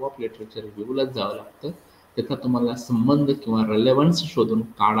तुम्हाला आपोआप लिटरेचर रिव्ह्यूलाच जावं लागतं. त्याचा तुम्हाला संबंध किंवा रेलेव्हन्स शोधून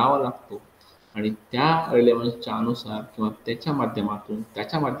काढावा लागतो आणि त्या रेलेव्हन्सच्या अनुसार किंवा त्याच्या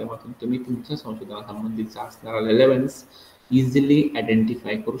माध्यमातून तुम्ही तुमच्या संशोधनासंबंधीचा असणारा रेलेव्हन्स इझिली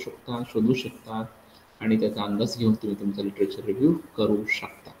आयडेंटिफाय करू शकता, शोधू शकता आणि त्याचा अंदाज घेऊन तुम्ही तुमचा लिटरेचर रिव्ह्यू करू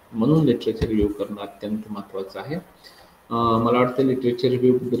शकता. म्हणून लिटरेचर रिव्ह्यू करणं अत्यंत महत्त्वाचं आहे. मला वाटतं लिटरेचर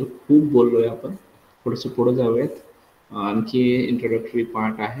रिव्ह्यूबद्दल खूप बोललोय आपण. थोडंसं पुढं जाऊयात. आणखी इंट्रोडक्टरी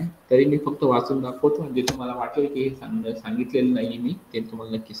पार्ट आहे, तरी मी फक्त वाचून दाखवतो म्हणजे तुम्हाला वाटेल की हे सांगितलेलं नाही मी, ते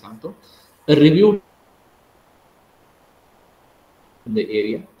तुम्हाला नक्की सांगतो. Review the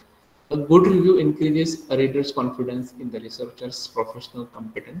area. A good review increases a reader's confidence in the researcher's professional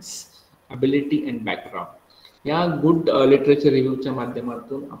competence, ability and background. या गुड लिटरेचर रिव्ह्यूच्या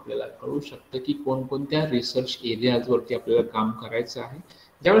माध्यमातून आपल्याला कळू शकतं की कोणकोणत्या रिसर्च एरियाजवरती आपल्याला काम करायचं आहे.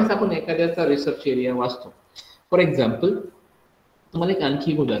 ज्यावेळेस आपण एखाद्याचा रिसर्च एरिया वाचतो, फॉर एक्झाम्पल तुम्हाला एक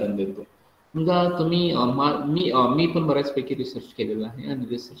आणखी एक उदाहरण देतो. समजा तुम्ही मी पण बऱ्याचपैकी रिसर्च केलेला आहे आणि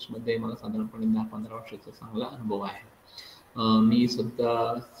रिसर्चमध्ये मला साधारणपणे 10-15 वर्षाचा चांगला अनुभव आहे. मी सध्या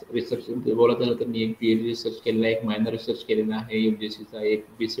रिसर्च बोलत झालं तर मी एक PhD रिसर्च केलेला आहे, एक मायनर रिसर्च केलेला आहे, UGCचा एक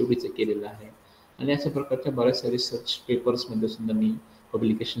BCODचं केलेलं आहे आणि अशा प्रकारच्या बऱ्याचशा रिसर्च पेपर्समध्ये सुद्धा मी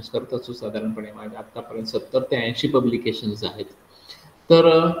पब्लिकेशन्स करत असतो. साधारणपणे माझ्या आत्तापर्यंत 70 ते 80 पब्लिकेशन्स आहेत. तर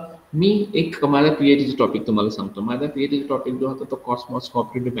मी एक माझा PhDचा टॉपिक तुम्हाला सांगतो. माझा PhDचा टॉपिक जो होता तो कॉस्मॉस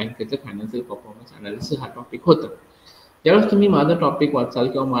कोऑपरेटिव्ह बँकेचं फायनान्शियल परफॉर्मन्स अनालिसिस हा टॉपिक होता. ज्यावेळेस तुम्ही माझा टॉपिक वाचाल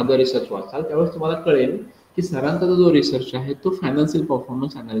किंवा माझा रिसर्च वाचाल त्यावेळेस तुम्हाला कळेल की सरांचा जो रिसर्च आहे तो फायनान्शियल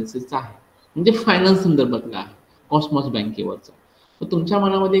परफॉर्मन्स अनालिसिसचा आहे, म्हणजे फायनान्स संदर्भातला आहे, कॉस्मॉस बँकेवरचा. तर तुमच्या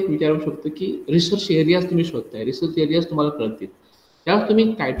मनामध्ये एक विचारू शकतो की रिसर्च एरियाज तुम्ही शोधताय, रिसर्च एरियाज तुम्हाला कळतील. त्यावेळेस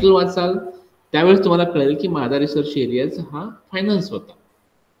तुम्ही टायटल वाचाल त्यावेळेस तुम्हाला कळेल की माझा रिसर्च एरियाज हा फायनान्स होता.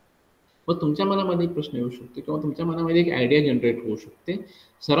 मग तुमच्या मनामध्ये एक प्रश्न येऊ शकतो किंवा तुमच्या मनामध्ये एक आयडिया जनरेट होऊ शकते,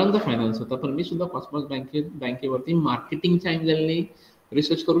 सरांचा फायनान्स होता पण मी सुद्धा कॉस्मॉस बँकेवरती मार्केटिंगच्या अँगलने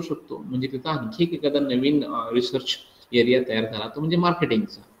रिसर्च करू शकतो. म्हणजे तिथं आणखी एखादा नवीन रिसर्च एरिया तयार झाला तो म्हणजे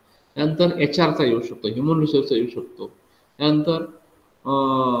मार्केटिंगचा. त्यानंतर HRचा येऊ शकतो, ह्युमन रिसोर्सचा येऊ शकतो. त्यानंतर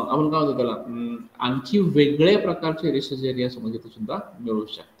आपण काय होतं त्याला आणखी वेगळ्या प्रकारचे रिसर्च एरियाज म्हणजे ते सुद्धा मिळू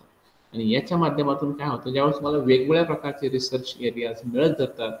शकतात. आणि याच्या माध्यमातून काय होतं, ज्यावेळेस तुम्हाला वेगवेगळ्या प्रकारचे रिसर्च एरियाज मिळत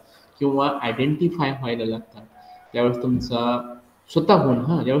जातात किंवा आयडेंटिफाय व्हायला लागतात, त्यावेळेस तुमचा स्वतःहून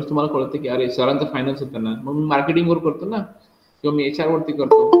ज्यावेळेस तुम्हाला कळतं की अरे सरांचं फायनान्स होतं ना, मग मी मार्केटिंगवर करतो ना, किंवा मी HR वरती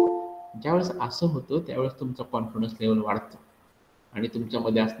करतो. ज्यावेळेस असं होतं त्यावेळेस तुमचा कॉन्फिडन्स लेवल वाढतो आणि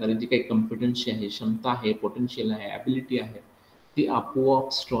तुमच्यामध्ये असणारी जी काही कॉम्पिटन्सी आहे, क्षमता आहे, पोटेन्शियल आहे, ॲबिलिटी आहे, ती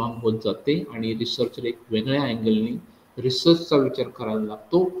आपोआप स्ट्रॉंग होत जाते आणि रिसर्चर एक वेगळ्या अँगलनी रिसर्चचा विचार करायला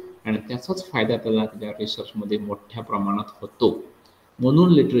लागतो आणि त्याचाच फायदा त्याला त्या रिसर्चमध्ये मोठ्या प्रमाणात होतो.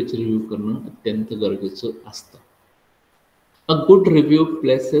 म्हणून लिटरेचर रिव्ह्यू करणं अत्यंत गरजेचं असतं. A good review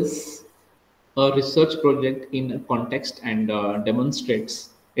places a research project in a context and demonstrates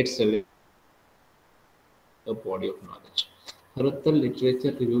its a body of knowledge. खरं तर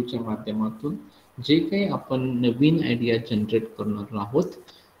लिटरेचर रिव्ह्यूच्या माध्यमातून जे काही आपण नवीन आयडिया जनरेट करणार आहोत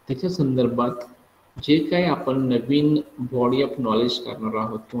त्याच्या संदर्भात जे काही आपण नवीन बॉडी ऑफ नॉलेज करणार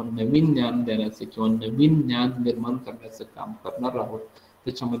आहोत किंवा नवीन ज्ञान देण्याचे किंवा नवीन ज्ञान निर्माण करण्याचं काम करणार आहोत,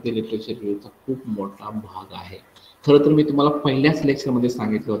 त्याच्यामध्ये लिटरेचर रिव्ह्यूचा खूप मोठा भाग आहे. खरं तर मी तुम्हाला पहिल्याच लेक्चरमध्ये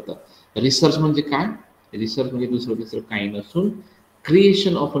सांगितलं होतं, रिसर्च म्हणजे काय. रिसर्च म्हणजे दुसरं काही नसून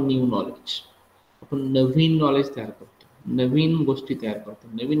creation of a new knowledge. आपण नवीन नॉलेज तयार करतो, नवीन गोष्टी तयार करतो,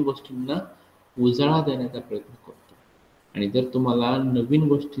 नवीन गोष्टींना उजाळा देण्याचा प्रयत्न करतो. आणि जर तुम्हाला नवीन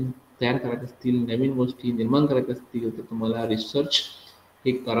गोष्टी तयार करायच्या असतील, नवीन गोष्टी निर्माण करायच्या असतील, तर तुम्हाला रिसर्च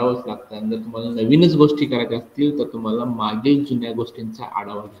हे करावंच लागतं. आणि जर तुम्हाला नवीनच गोष्टी करायच्या असतील तर तुम्हाला मागील जुन्या गोष्टींचा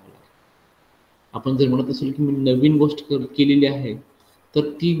आढावा घ्यावा लागेल. आपण जर म्हणत असेल की मी नवीन गोष्ट केलेली आहे, तर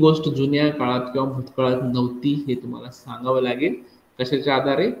ती गोष्ट जुन्या काळात किंवा भूतकाळात नव्हती हे तुम्हाला सांगावं लागेल. कशाच्या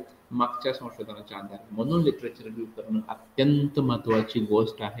आधारे? मागच्या संशोधनाच्या आधारे. म्हणून लिटरेचर रिव्ह्यू करणं अत्यंत महत्त्वाची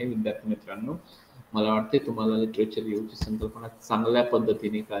गोष्ट आहे. विद्यार्थी मित्रांनो, मला वाटते तुम्हाला लिटरेचर रिव्ह्यूची संकल्पना चांगल्या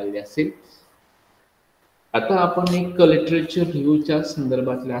पद्धतीने कळली असेल. आता आपण एक लिटरेचर रिव्ह्यूच्या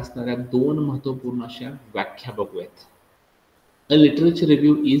संदर्भातल्या असणाऱ्या 2 महत्त्वपूर्ण अशा व्याख्या बघूयात. A literature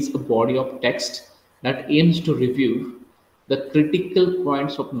review is a body of text that aims to review the critical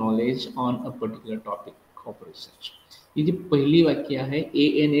points of knowledge on a particular topic of research. ही जी पहिली वाक्य आहे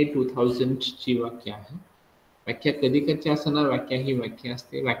ANA 2000 ची वाक्य आहे. व्याख्या कधी कधी असणार, व्याख्या ही व्याख्या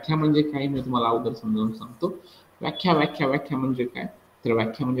असते. व्याख्या म्हणजे काय मी तुम्हाला अगोदर समजावून सांगतो. व्याख्या म्हणजे काय, तर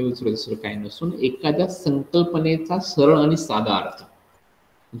व्याख्या म्हणजे दुसरं काही नसून एखाद्या संकल्पनेचा सरळ आणि साधा अर्थ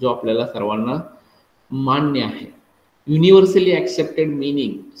जो आपल्याला सर्वांना मान्य आहे. Universally accepted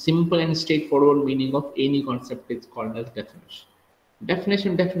meaning, simple and straightforward meaning of any concept is called as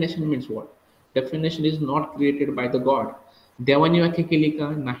definition. Definition means what? Definition is not created by the God. देवाने व्याख्या केली का?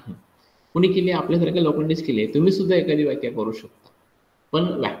 नाही. कुणी केली? आपल्यासारख्या लोकांनीच केली. तुम्ही सुद्धा एखादी व्याख्या करू शकता. पण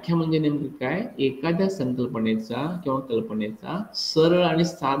व्याख्या म्हणजे नेमकं काय? एखाद्या संकल्पनेचा किंवा कल्पनेचा सरळ आणि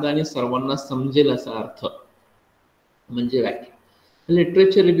साधा आणि सर्वांना समजेल असा अर्थ म्हणजे व्याख्या.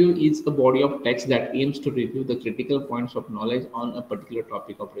 Literature review is a body of text that aims to review the critical points of knowledge on a particular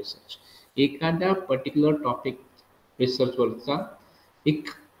topic of research. एखाद्या पर्टिक्युलर टॉपिक रिसर्चवरचा एक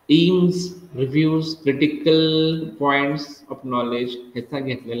AIIMS, reviews, critical points of knowledge ह्याचा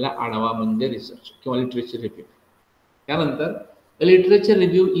घेतलेला आढावा म्हणजे रिसर्च किंवा literature review. त्यानंतर literature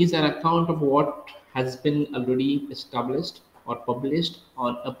review is an account of what has bin already established or published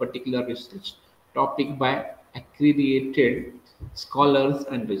on a particular research topic by accredited scholars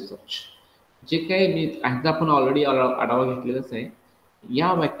and research. जे काही आज आपण ऑलरेडी आढावा घेतलेलाच आहे.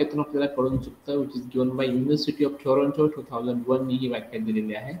 या व्याख्येतून आपल्याला कळून चुकतं, which is given by university of Toronto 2001 ही व्याख्या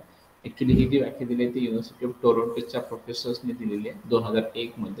दिलेली आहे. ॲक्च्युली ही जी व्याख्या दिली आहे ती युनिव्हर्सिटी ऑफ टोरंटोच्या प्रोफेसर्सने दिलेली आहे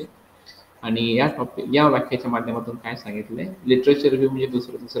 2001 मध्ये. आणि या व्याख्येच्या माध्यमातून काय सांगितलंय, लिटरेचर रिव्ह्यू म्हणजे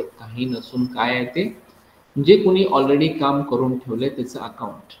दुसरं काही नसून काय आहे ते, जे कोणी ऑलरेडी काम करून ठेवलंय त्याचं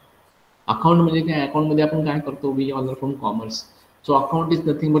अकाउंट. अकाउंट म्हणजे काय? अकाउंटमध्ये आपण काय करतो? We all R from commerce. So account is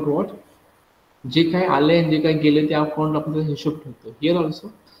nothing but what, जे काय आले आणि जे काय गेले ते अकाउंट आपण हिशोब ठेवतो. हिअर ऑल्सो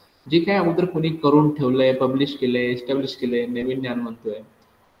जे काय अगोदर कोणी करून ठेवलंय, पब्लिश केलंय, एस्टॅब्लिश केलंय, नवीन ज्ञान म्हणतोय,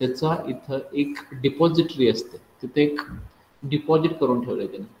 त्याचा इथं एक डिपॉझिटरी असते. तिथे एक डिपॉझिट करून ठेवलंय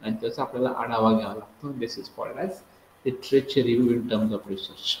त्याने आणि त्याचा आपल्याला आढावा घ्यावा लागतो. दिस is called as literature review in terms of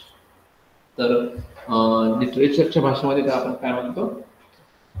research. तर लिटरेचरच्या भाषेमध्ये तर आपण काय म्हणतो,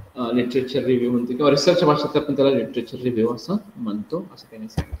 लिटरेचर रिव्ह्यू म्हणतो किंवा रिसर्चच्या भाषेत आपण त्याला लिटरेचर रिव्ह्यू असं म्हणतो, असं त्यांनी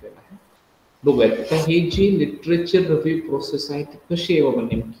सांगितलेलं आहे. बघूयात आता ही जी लिटरेचर रिव्ह्यू प्रोसेस आहे ती कशी आहे बाबा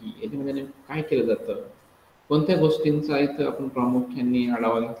नेमकी, याच्यामध्ये नेमकं काय केलं जातं, कोणत्या गोष्टींचा इथं आपण प्रामुख्याने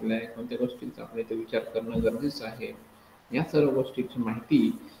आढावा घेतला आहे, कोणत्या गोष्टींचा आपण इथं विचार करणं गरजेचं आहे, या सर्व गोष्टीची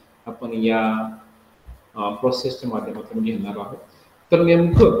माहिती आपण या प्रोसेसच्या माध्यमातून घेणार आहोत. तर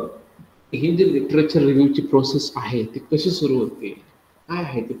नेमकं ही जी लिटरेचर रिव्ह्यूची प्रोसेस आहे ती कशी सुरू होते, काय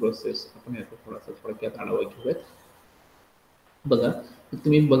आहे ती प्रोसेस, आपण याचा थोडासा थोडक्यात आढावा घेऊयात. बघा,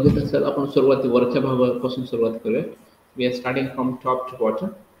 तुम्ही बघत असाल आपण वरच्या भागापासून सुरुवात करूया. We R starting from top to bottom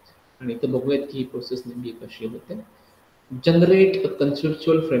आणि इथं बघूयात की ही प्रोसेस नेमकी कशी होते. Generate a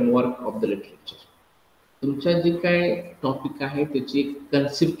conceptual framework of the literature. तुमच्या जे काय टॉपिक आहे त्याची एक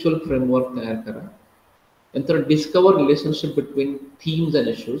कन्सेप्च्युअल फ्रेमवर्क तयार करा. नंतर डिस्कवर relationship between themes and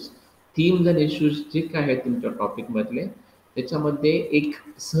issues. Themes and issues जे काय आहेत तुमच्या टॉपिकमधले त्याच्यामध्ये एक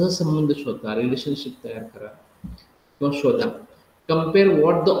सहसंबंध शोधा, रिलेशनशिप तयार करा किंवा शोधा. Compare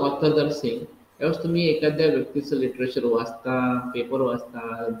what the author R saying. त्यावेळेस तुम्ही एखाद्या व्यक्तीचं लिटरेचर वाचता, पेपर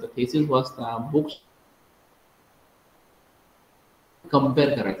वाचता, थेसिस वाचता, बुक्स कम्पेअर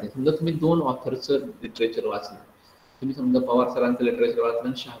करायचं. समजा तुम्ही दोन ऑथरचं लिटरेचर वाचलं, तुम्ही समजा पवार सरांचं लिटरेचर वाचलं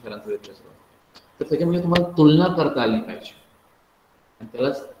आणि शहा सरांचं लिटरेचर वाचलं, तर त्याच्यामध्ये तुम्हाला तुलना करता आली पाहिजे. आणि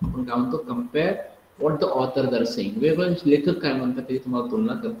त्यालाच आपण काय म्हणतो, compare what the author R saying. वेगवेगळे लेखक काय म्हणतात त्याची तुम्हाला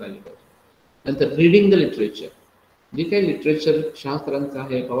तुलना करता आली पाहिजे. नंतर रिडिंग द लिटरेचर. जे काही लिटरेचर शहा सरांचं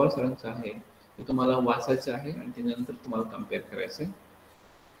आहे, पवार सरांचं आहे, ते तुम्हाला वाचायचं आहे आणि त्यानंतर तुम्हाला कम्पेअर करायचं आहे.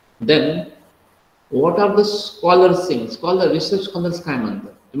 Then what R the scholars saying. Research scholars काय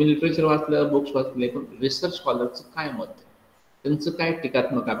म्हणतात. तुम्ही लिटरेचर वाचलं, बुक्स वाचले, पण रिसर्च स्कॉलरचं काय मत आहे, त्यांचं काय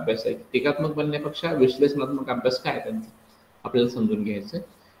टीकात्मक अभ्यास आहे. टीकात्मक बनण्यापेक्षा विश्लेषणात्मक अभ्यास काय आहे त्यांचा आपल्याला समजून घ्यायचं आहे.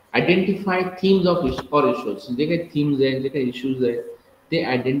 Identify themes of or issues. जे काही थीम्स आहेत, जे काही इश्यूज आहेत ते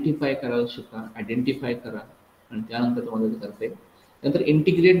आयडेंटिफाय करायला शिका, आयडेंटिफाय करा आणि त्यानंतर तुम्हाला ते करता येईल. नंतर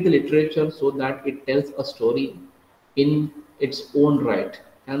integrate the literature so that it tells a story in its own right.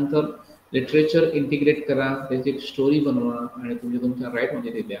 त्यानंतर लिटरेचर इंटिग्रेट करा, त्याची एक स्टोरी बनवा आणि तुमच्या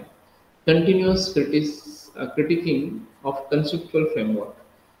राईटमध्ये ते द्या. Continuous critiquing of conceptual framework.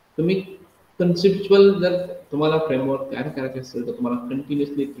 तुम्ही कन्सेप्च्युअल जर तुम्हाला फ्रेमवर्क तयार करायचे असेल तर तुम्हाला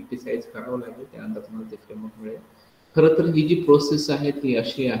कंटिन्युअसली क्रिटिसाइज करावं लागेल, त्यानंतर तुम्हाला ते फ्रेमवर्क मिळेल. खरं तर ही जी प्रोसेस आहे ती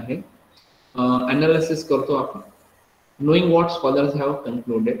अशी आहे. अनालिसिस करतो आपण, knowing what scholars have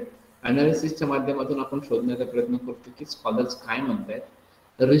concluded. अनालिसिसच्या माध्यमातून आपण शोधण्याचा प्रयत्न करतो की स्कॉलर्स काय म्हणतायत.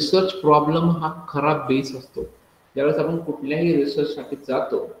 रिसर्च प्रॉब्लेम हा खरा बेस असतो. ज्यावेळेस आपण कुठल्याही रिसर्चसाठी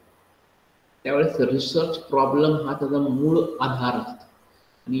जातो त्यावेळेस रिसर्च प्रॉब्लेम हा त्याचा मूळ आधार असतो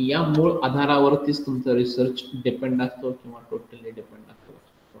आणि या मूळ आधारावरतीच तुमचा रिसर्च डिपेंड असतो किंवा टोटली डिपेंड असतो.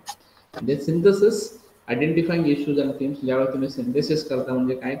 म्हणजे synthesis, identifying issues and themes. ज्यावेळेस तुम्ही सिंथेसिस करता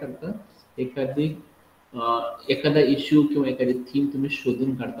म्हणजे काय करता, एखादा इश्यू किंवा एखादी थीम तुम्ही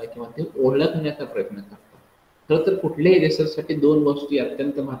शोधून काढता किंवा ते ओळखण्याचा प्रयत्न करता. खरं तर कुठल्याही रिसर्चसाठी दोन गोष्टी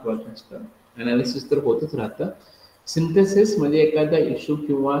अत्यंत महत्त्वाच्या असतात. अनालिसिस तर होतच राहतं. सिंथेसिस म्हणजे एखादा इश्यू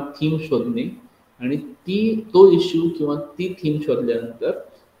किंवा थीम शोधणे आणि तो इश्यू किंवा ती थीम शोधल्यानंतर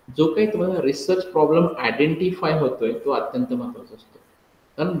जो काही तुम्हाला रिसर्च प्रॉब्लेम आयडेंटिफाय होतोय तो अत्यंत महत्त्वाचा असतो.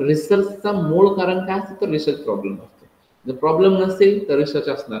 कारण रिसर्चचा मूळ कारण काय असतं, तर रिसर्च प्रॉब्लेम असतो. जर प्रॉब्लेम नसेल तर रिसर्च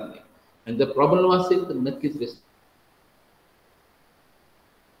असणार नाही आणि जर प्रॉब्लेम असेल तर नक्कीच research.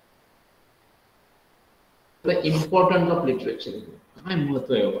 Importance of literature review. काय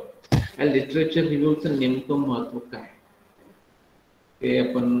महत्व आहे बाबा या लिटरेचर रिव्ह्यूचं, नेमकं महत्व काय ते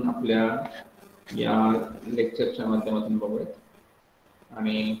आपण आपल्या या लेक्चरच्या माध्यमातून बघूयात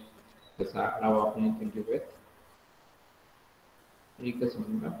आणि त्याचा आढावा आपण इथे घेऊयात. एकच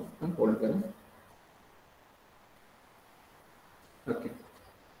मिनिट फक्त होल्ड करा. Okay,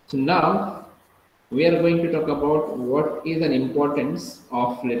 so now we are going to talk about what is an importance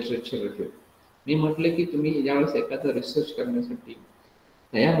of literature review. मी म्हटलं की तुम्ही ज्यावेळेस एखादा रिसर्च करण्यासाठी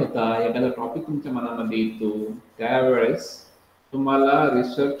तयार होता, एखादा टॉपिक तुमच्या मनामध्ये येतो, त्यावेळेस तुम्हाला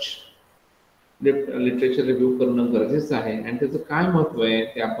रिसर्च लिटरेचर रिव्ह्यू करणं गरजेचं आहे आणि त्याचं काय महत्व आहे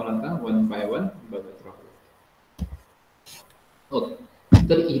ते आपण आता वन बाय वन बघत राहू. ओके,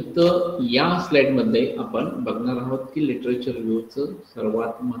 तर इथं या स्लाइडमध्ये आपण बघणार आहोत की लिटरेचर रिव्ह्यूचं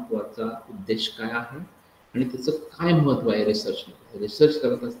सर्वात महत्त्वाचा उद्देश काय आहे आणि त्याचं काय महत्व आहे. रिसर्च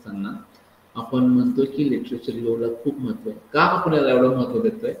करत असताना आपण म्हणतो की लिटरेचर रिव्ह्यूला खूप महत्व आहे. का आपल्याला एवढं महत्व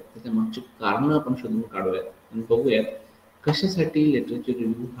देतोय त्याच्या मागची कारणं आपण शोधून काढूयात आणि बघूयात कशासाठी लिटरेचर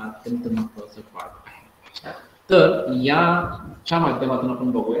रिव्ह्यू हा अत्यंत महत्त्वाचा पार्ट आहे. तर याच्या माध्यमातून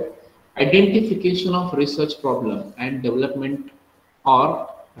आपण बघूया identification of research problem and development or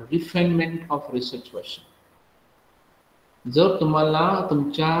refinement of research question. जर तुम्हाला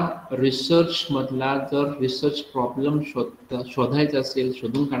तुमच्या रिसर्च मधला जर रिसर्च प्रॉब्लेम शोधायचा असेल,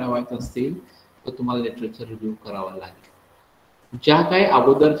 शोधून काढावायचा असेल तर तुम्हाला लिटरेचर रिव्ह्यू करावा लागेल. ज्या काही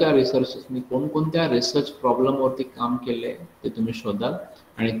अगोदरच्या रिसर्चनी कोणकोणत्या रिसर्च प्रॉब्लेमवरती काम केलंय ते तुम्ही शोधाल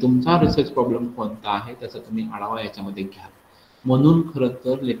आणि तुमचा रिसर्च प्रॉब्लेम कोणता आहे त्याचा तुम्ही आढावा याच्यामध्ये घ्याल. म्हणून खरं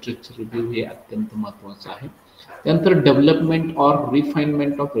तर लिटरेचर रिव्ह्यू हे अत्यंत महत्त्वाचं आहे. त्यानंतर development or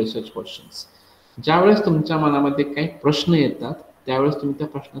refinement of research questions. ज्यावेळेस तुमच्या मनामध्ये काही प्रश्न येतात त्यावेळेस तुम्ही त्या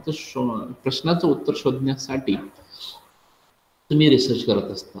प्रश्नाचं उत्तर शोधण्यासाठी तुम्ही रिसर्च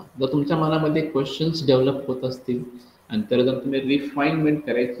करत असता. जर तुमच्या मनामध्ये क्वेश्चन्स डेव्हलप होत असतील आणि तर जर तुम्ही रिफाईनमेंट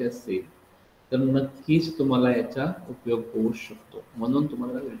करायची असेल तर नक्कीच तुम्हाला याचा उपयोग होऊ शकतो. म्हणून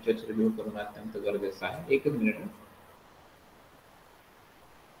तुम्हाला लिटरेचर रिव्ह्यू करणं अत्यंत गरजेचं आहे. एकच minute.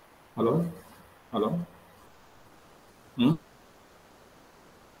 Hello hello.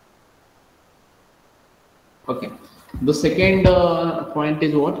 Okay. The second point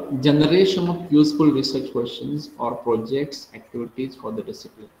is what? Generation of useful research questions or projects, activities for the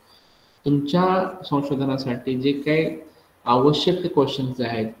discipline. तुमच्या संशोधनासाठी जे काही आवश्यक क्वेश्चन्स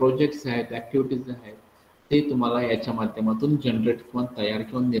आहेत, प्रोजेक्ट्स आहेत, ऍक्टिव्हिटीज आहेत, ते तुम्हाला याच्या माध्यमातून जनरेट किंवा तयार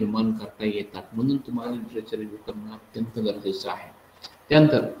किंवा निर्माण करता येतात. म्हणून तुम्हाला लिटरेचर रिव्ह्यू करणं अत्यंत गरजेचं आहे.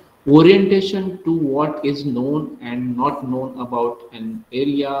 त्यानंतर orientation to what is known and not known about an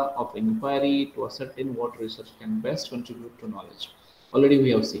area of inquiry to ascertain what research can best contribute to knowledge. Already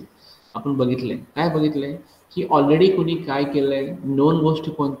we have seen. आपण बघितलंय. काय बघितलंय की ऑलरेडी कोणी काय केलंय, नोन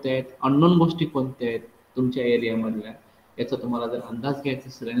गोष्टी कोणत्या आहेत, अननोन गोष्टी कोणत्या आहेत तुमच्या एरियामधल्या, याचा तुम्हाला जर अंदाज घ्यायचा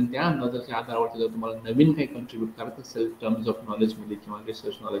असेल आणि त्या अंदाजाच्या आधारावरती जर तुम्हाला नवीन काही कॉन्ट्रीब्यूट करायचं असेल टर्म्स ऑफ नॉलेजमध्ये किंवा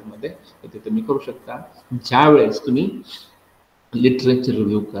रिसर्च नॉलेजमध्ये, तर ते तुम्ही करू शकता ज्या वेळेस तुम्ही लिटरेचर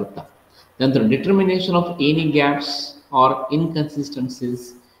रिव्ह्यू करता. त्यानंतर determination of any gaps or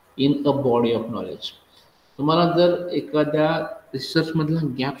इनकन्सिस्टन्सीज in a body of knowledge. तुम्हाला जर एखाद्या रिसर्चमधला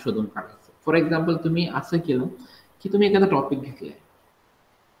गॅप शोधून काढायचा. फॉर एक्झाम्पल तुम्ही असं केलं की तुम्ही एखादा टॉपिक घेतलाय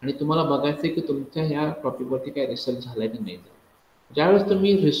आणि तुम्हाला बघायचं आहे की तुमच्या ह्या टॉपिकवरती काय रिसर्च झालाय की नाही. ज्यावेळेस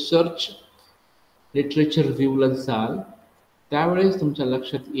तुम्ही रिसर्च लिटरेचर रिव्ह्यूला जाल त्यावेळेस तुमच्या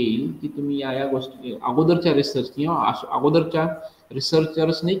लक्षात येईल की तुम्ही या गोष्टी अगोदरच्या रिसर्च किंवा अगोदरच्या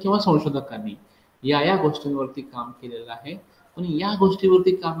रिसर्चर्सनी किंवा संशोधकांनी या गोष्टींवरती काम केलेलं आहे, पण या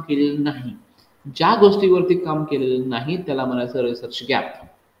गोष्टीवरती काम केलेलं नाही. ज्या गोष्टीवरती काम केलेलं नाही त्याला म्हणायचं रिसर्च गॅप.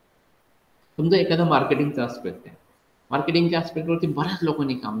 समजा एखादा मार्केटिंगचा आस्पेक्ट आहे, मार्केटिंगच्या आस्पेक्टवरती बऱ्याच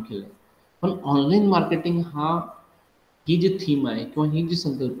लोकांनी काम केलंय, पण ऑनलाईन मार्केटिंग ही जी थीम आहे किंवा ही जी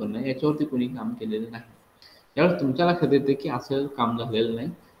संकल्पना आहे याच्यावरती कोणी काम केलेलं नाही. त्यावेळेस तुमच्या लक्षात येते की असं काम झालेलं नाही,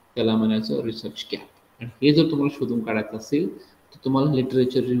 त्याला म्हणायचं रिसर्च गॅप. आणि हे जर तुम्हाला शोधून काढायचं असेल तर तुम्हाला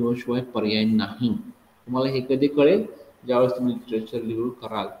लिटरेचर रिव्ह्यू शिवाय पर्याय नाही. तुम्हाला हे कधी कळेल, ज्यावेळेस तुम्ही लिटरेचर रिव्ह्यू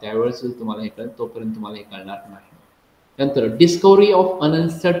कराल त्यावेळेस तुम्हाला हे कळेल, तोपर्यंत तुम्हाला हे कळणार नाही. त्यानंतर discovery of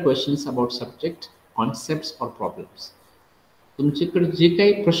अनअन्सर्ड questions about subject, concepts or problems. तुमच्याकडे जे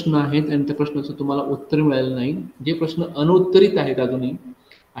काही प्रश्न आहेत आणि त्या प्रश्नाचं तुम्हाला उत्तर मिळालं नाही, जे प्रश्न अनुत्तरित आहेत अजूनही,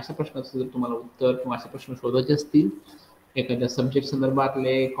 अशा प्रश्नाचं जर तुम्हाला उत्तर किंवा असे प्रश्न शोधायचे असतील एखाद्या सब्जेक्ट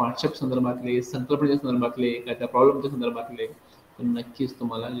संदर्भातले, कॉन्सेप्ट संदर्भातले, संकल्पनेच्या संदर्भातले, एखाद्या प्रॉब्लेमच्या संदर्भातले, तर नक्कीच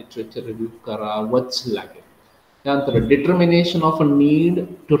तुम्हाला लिटरेचर रिव्ह्यू करावंच लागेल. त्यानंतर determination of a need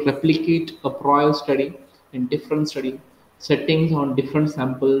to replicate a prior study in different study settings on different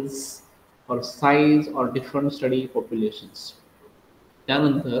samples और साईज और डिफरंट स्टडी पॉप्युलेशन्स.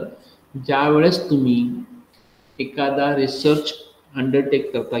 त्यानंतर ज्या वेळेस तुम्ही एखादा रिसर्च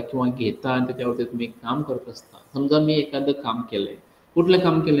अंडरटेक करता किंवा घेता आणि त्याच्यावरती तुम्ही काम करत असता. समजा मी एखादं काम केलंय. कुठलं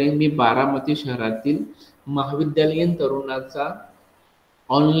काम केलंय? मी बारामती शहरातील महाविद्यालयीन तरुणाचा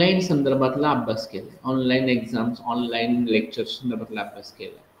ऑनलाईन संदर्भातला अभ्यास केलाय. ऑनलाईन एक्झाम्स, ऑनलाईन लेक्चर्स संदर्भातला अभ्यास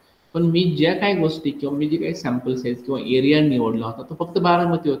केलाय. पण मी ज्या काही गोष्टी किंवा मी जे काही सॅम्पल साईज किंवा एरिया निवडला होता तो फक्त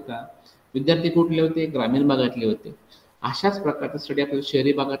बारामती होता. विद्यार्थी कुठले होते? ग्रामीण भागातले होते. अशाच प्रकारचा स्टडी आपल्याला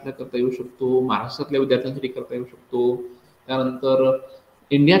शहरी भागातला करता येऊ शकतो, महाराष्ट्रातल्या विद्यार्थ्यांसाठी करता येऊ शकतो, त्यानंतर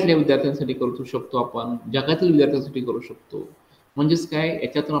इंडियातल्या विद्यार्थ्यांसाठी करू शकतो, आपण जगातील विद्यार्थ्यांसाठी करू शकतो. म्हणजेच काय,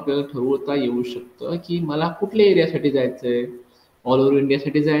 याच्यातून आपल्याला ठरवता येऊ शकतं की मला कुठल्या एरियासाठी जायचंय. ऑल ओव्हर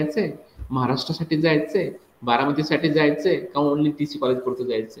इंडियासाठी जायचंय, महाराष्ट्रासाठी जायचंय, बारामतीसाठी जायचंय का ओनली TC कॉलेज पुरतं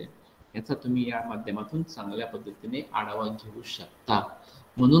जायचंय. याचा तुम्ही या माध्यमातून चांगल्या पद्धतीने आढावा घेऊ शकता.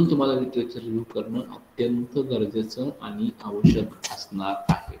 म्हणून तुम्हाला लिटरेचर रिव्ह्यू करणं अत्यंत गरजेचं आणि आवश्यक असणार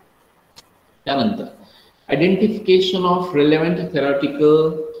आहे. त्यानंतर identification of relevant theoretical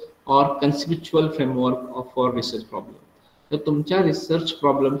or conceptual framework for research problem. तर तुमच्या रिसर्च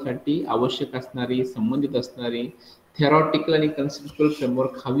प्रॉब्लेमसाठी आवश्यक असणारी, संबंधित असणारी थेरॉटिकल आणि कन्सेप्च्युअल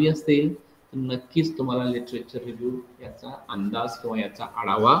फ्रेमवर्क हवी असेल तर नक्कीच तुम्हाला लिटरेचर रिव्ह्यू याचा अंदाज किंवा याचा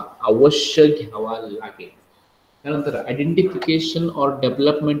आढावा अवश्य घ्यावा लागेल. त्यानंतर identification or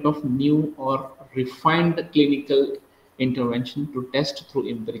development of new or refined clinical intervention to taste through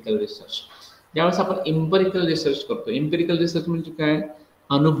empirical research. ज्यावेळेस आपण एम्पिरिकल रिसर्च करतो, एम्पिरिकल रिसर्च म्हणजे काय?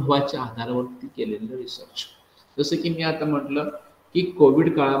 अनुभवाच्या आधारावरती केलेलं रिसर्च. जसं की मी आता म्हटलं की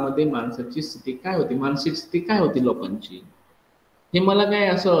कोविड काळामध्ये माणसाची स्थिती काय होती, मानसिक स्थिती काय होती लोकांची, हे मला काय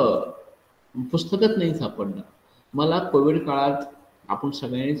असं पुस्तकात नाही सापडणार. मला कोविड काळात आपण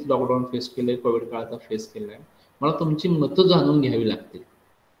सगळ्यांनीच लॉकडाऊन फेस केलंय, कोविड काळाचा फेस केलाय, मला तुमची मतं जाणून घ्यावी लागतील.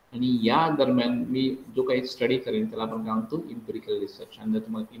 आणि या दरम्यान मी जो काही स्टडी करेन त्याला आपण काय म्हणतो इम्पिरिकल रिसर्च. आणि जर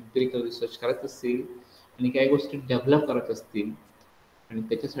तुम्हाला इम्पिरिकल रिसर्च करायचं असेल आणि काही गोष्टी डेव्हलप करायच्या असतील आणि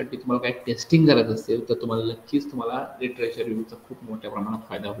त्याच्यासाठी तुम्हाला काही टेस्टिंग करायचं असेल तर तुम्हाला नक्कीच तुम्हाला लिटरेचर रिव्ह्यूचा खूप मोठ्या प्रमाणात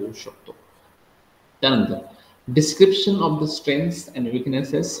फायदा होऊ शकतो. त्यानंतर description of the strengths and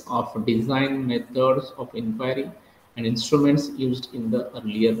weaknesses of design methods of inquiry and instruments used in the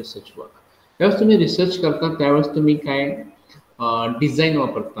earlier research work. त्यावेळेस तुम्ही रिसर्च करता त्यावेळेस तुम्ही काय डिझाईन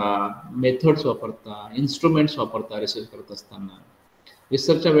वापरता, मेथड्स वापरता, इन्स्ट्रुमेंट्स वापरता रिसर्च करत असताना.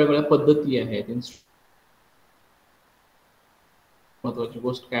 रिसर्चच्या वेगवेगळ्या पद्धती आहेत. महत्वाची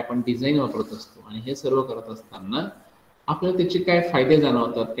गोष्ट काय आपण डिझाईन वापरत असतो आणि हे सर्व करत असताना आपल्याला त्याचे काय फायदे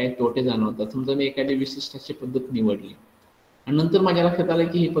जाणवतात, काय तोटे जाणवतात. समजा मी एखादी विशिष्ट अशी पद्धत निवडली आणि नंतर माझ्या लक्षात आलं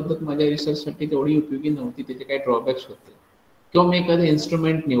की ही पद्धत माझ्या रिसर्चसाठी तेवढी उपयोगी नव्हती, त्याचे काही ड्रॉबॅक्स होते. किंवा मी एखादं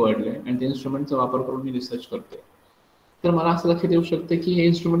इन्स्ट्रुमेंट निवडले आणि त्या इन्स्ट्रुमेंटचा वापर करून मी रिसर्च करतोय, तर मला असं लक्षात येऊ शकतं की हे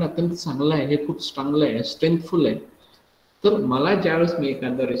इन्स्ट्रुमेंट अत्यंत चांगलं आहे, हे खूप चांगलं आहे, स्ट्रेंथफुल आहे. तर मला ज्यावेळेस मी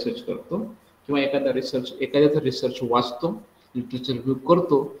एखादा रिसर्च करतो किंवा एखाद्याचा रिसर्च वाचतो, लिटरेचर रिव्ह्यू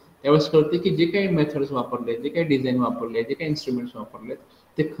करतो, त्यावेळेस कळते की जे काही मेथड्स वापरले, जे काही डिझाईन वापरले, जे काही इन्स्ट्रुमेंट्स वापरले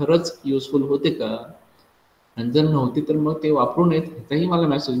ते खरंच युजफुल होते का, आणि जर नव्हते तर मग ते वापरू नयेत ह्याचाही मला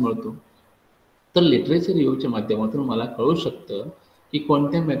मेसेज मिळतो. तर लिटरेचर रिव्ह्यूच्या माध्यमातून मला कळू शकतं की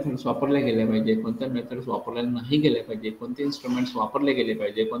कोणत्या मेथड्स वापरल्या गेल्या पाहिजे, कोणत्या मेथड्स वापरल्या नाही गेल्या पाहिजे, कोणते इन्स्ट्रुमेंट्स वापरले गेले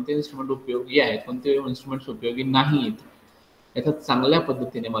पाहिजे, कोणते इन्स्ट्रुमेंट उपयोगी आहेत, कोणते इन्स्ट्रुमेंट्स उपयोगी नाहीत. याचा चांगल्या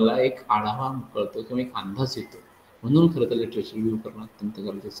पद्धतीने मला एक आढावा कळतो किंवा एक अंदाज येतो. म्हणून खरं तर लिटरेचर रिव्ह्यू करणं अत्यंत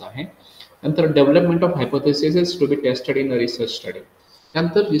गरजेचं आहे. नंतर development of hypothesis is to be tested in a research study.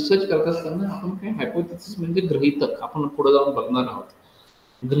 त्यानंतर रिसर्च करत असताना आपण काय हायपोथेसिस म्हणजे गृहीतक आपण पुढे जाऊन बघणार आहोत.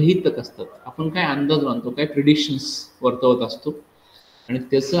 गृहीतक असतात, आपण काय अंदाज बांधतो, काय प्रिडिक्शन्स वर्तवत असतो आणि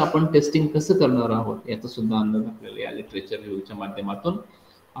त्याचं आपण टेस्टिंग कसं करणार आहोत याचा सुद्धा अंदाज आपल्याला या लिटरेचर रिव्ह्यूच्या माध्यमातून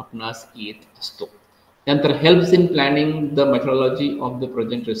आपणास येत असतो. त्यानंतर helps in planning the methodology of the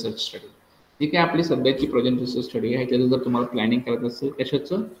present research study. जी काय आपली सध्याची प्रेझेंट रिसर्च स्टडी आहे त्याचं जर तुम्हाला प्लॅनिंग करायचं असेल,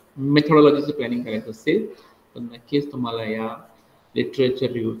 कशाचं मेथडॉलॉजीचं प्लॅनिंग करायचं असेल, तर नक्कीच तुम्हाला या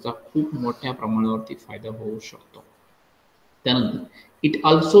लिटरेचर रिव्ह्यूचा खूप मोठ्या प्रमाणावरती फायदा होऊ शकतो. त्यानंतर it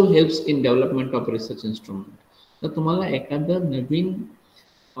also helps in development of research instrument. तर तुम्हाला एखादं नवीन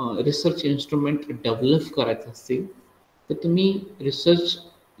रिसर्च इन्स्ट्रुमेंट डेव्हलप करायचं असेल तर तुम्ही रिसर्च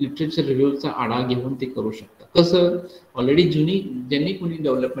लिटरेचर रिव्ह्यूचा आढावा घेऊन ते करू शकता. कसं ऑलरेडी ज्यांनी कोणी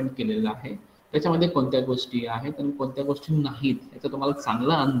डेव्हलपमेंट केलेलं आहे त्याच्यामध्ये कोणत्या गोष्टी आहेत आणि कोणत्या गोष्टी नाहीत याचा तुम्हाला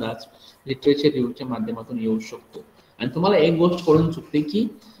चांगला अंदाज लिटरेचर रिव्ह्यूच्या माध्यमातून येऊ शकतो. आणि तुम्हाला एक गोष्ट कळून चुकते की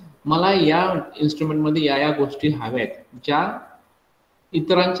मला या इन्स्ट्रुमेंटमध्ये या गोष्टी हव्यात ज्या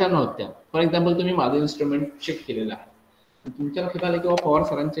इतरांच्या नव्हत्या. फॉर एक्झाम्पल तुम्ही माझं इन्स्ट्रुमेंट चेक केलेलं आहे, तुमच्या लक्षात आलं किंवा पवार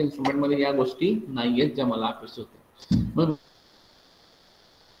सरांच्या इन्स्ट्रुमेंटमध्ये या गोष्टी नाही आहेत ज्या मला अपेक्षित होत्या. मग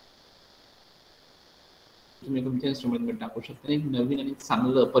तुम्ही तुमच्या इन्स्ट्रुमेंटमध्ये टाकू शकता. एक नवीन आणि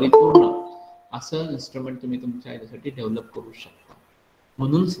चांगलं परिपूर्ण असं इन्स्ट्रुमेंट तुम्ही तुमच्या याच्यासाठी डेव्हलप करू शकता.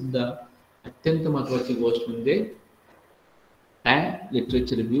 म्हणून सुद्धा अत्यंत महत्त्वाची गोष्ट म्हणजे काय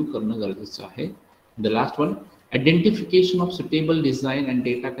लिटरेचर रिव्ह्यू करणं गरजेचं आहे. The last one, identification of suitable design and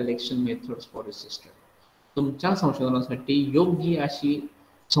data collection methods for research study. तुमच्या संशोधनासाठी योग्य अशी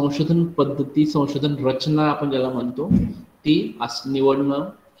संशोधन पद्धती, संशोधन रचना आपण ज्याला म्हणतो ती निवडणं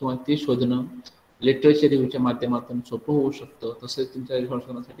किंवा ती शोधणं लिटरेचर रिव्ह्यूच्या माध्यमातून सोपं होऊ शकतं. तसेच तुमच्या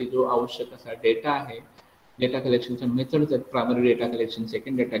संशोधनासाठी जो आवश्यक असा डेटा आहे, डेटा कलेक्शनच्या मेथड्स आहेत, primary data collection,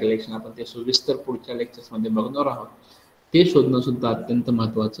 second data collection, आपण ते सविस्तर पुढच्या लेक्चर्समध्ये बघणार आहोत. ते शोधणं सुद्धा अत्यंत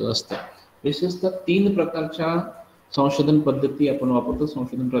महत्त्वाचं असतं. विशेषतः 3 प्रकारच्या संशोधन पद्धती आपण वापरतो,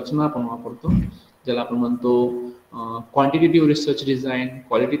 संशोधन रचना आपण वापरतो, ज्याला आपण म्हणतो quantitative research design,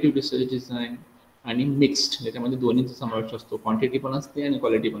 qualitative research design आणि मिक्स्ड. याच्यामध्ये दोन्हीचा समावेश असतो, क्वांटिटी पण असते आणि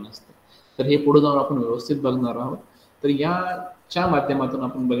क्वालिटी पण असते. तर हे पुढे जाऊन आपण व्यवस्थित बघणार आहोत. तर याच्या माध्यमातून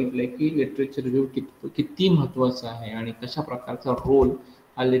आपण बघितलंय की लिटरेचर रिव्ह्यू किती महत्त्वाचा आहे आणि कशा प्रकारचा रोल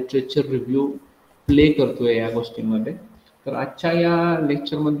हा लिटरेचर रिव्ह्यू प्ले करतोय या गोष्टींमध्ये. तर आजच्या या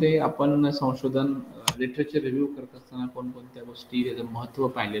लेक्चरमध्ये आपण संशोधन लिटरेचर रिव्ह्यू करत असताना कोणकोणत्या गोष्टी त्याचं महत्त्व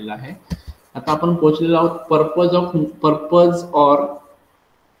पाहिलेलं आहे. आता आपण पोहोचलेलो आहोत purpose or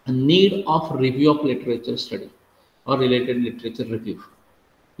need of review of literature study or related literature review.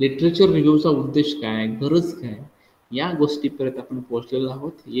 Literature रिव्ह्यूचा उद्देश काय, गरज काय, या गोष्टीपर्यंत आपण पोहोचलेलो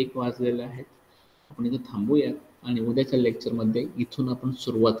आहोत. 1 वाजलेले आहेत. आपण इथं थांबूयात आणि उद्याच्या लेक्चरमध्ये इथून आपण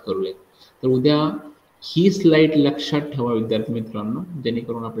सुरुवात करूयात. तर उद्या ही स्लाइड लक्षात ठेवा विद्यार्थी मित्रांनो,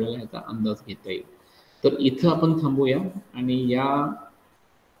 जेणेकरून आपल्याला याचा अंदाज घेता येईल. तर इथं आपण थांबूया आणि या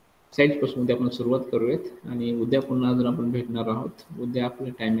स्लाइड्सपासून उद्या आपण सुरुवात करूयात आणि उद्या पुन्हा अजून आपण भेटणार आहोत. उद्या आपलं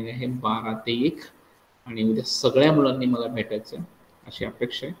टायमिंग आहे 12 ते 1 आणि उद्या सगळ्या मुलांनी मला भेटायचं. अशी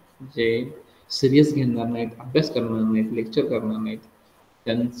अपेक्षा आहे. जे सिरियस घेणार नाहीत, अभ्यास करणार नाहीत, लेक्चर करणार नाहीत,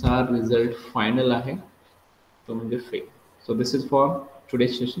 त्यांचा रिझल्ट फायनल आहे तो म्हणजे fail. So this is for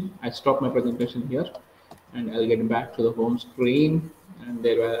today's session. I stop my presentation here and I'll get back to the home screen and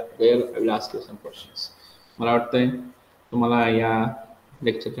there I will ask you some questions. मला वाटतंय तुम्हाला या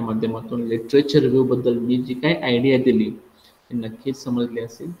लेक्चरच्या माध्यमातून लिटरेचर रिव्ह्यू बद्दल मी जी काही आयडिया दिली ती नक्कीच समजली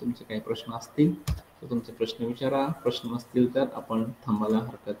असेल. तुमचे काही प्रश्न असतील तर तुमचे प्रश्न विचारा. प्रश्न नसतील तर आपण थांबायला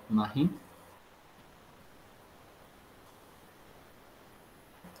हरकत नाही.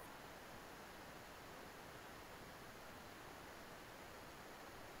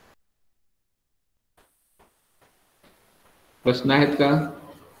 प्रश्न आहेत का?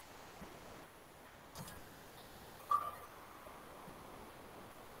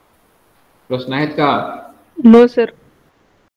 प्रश्न आहेत का? No sir.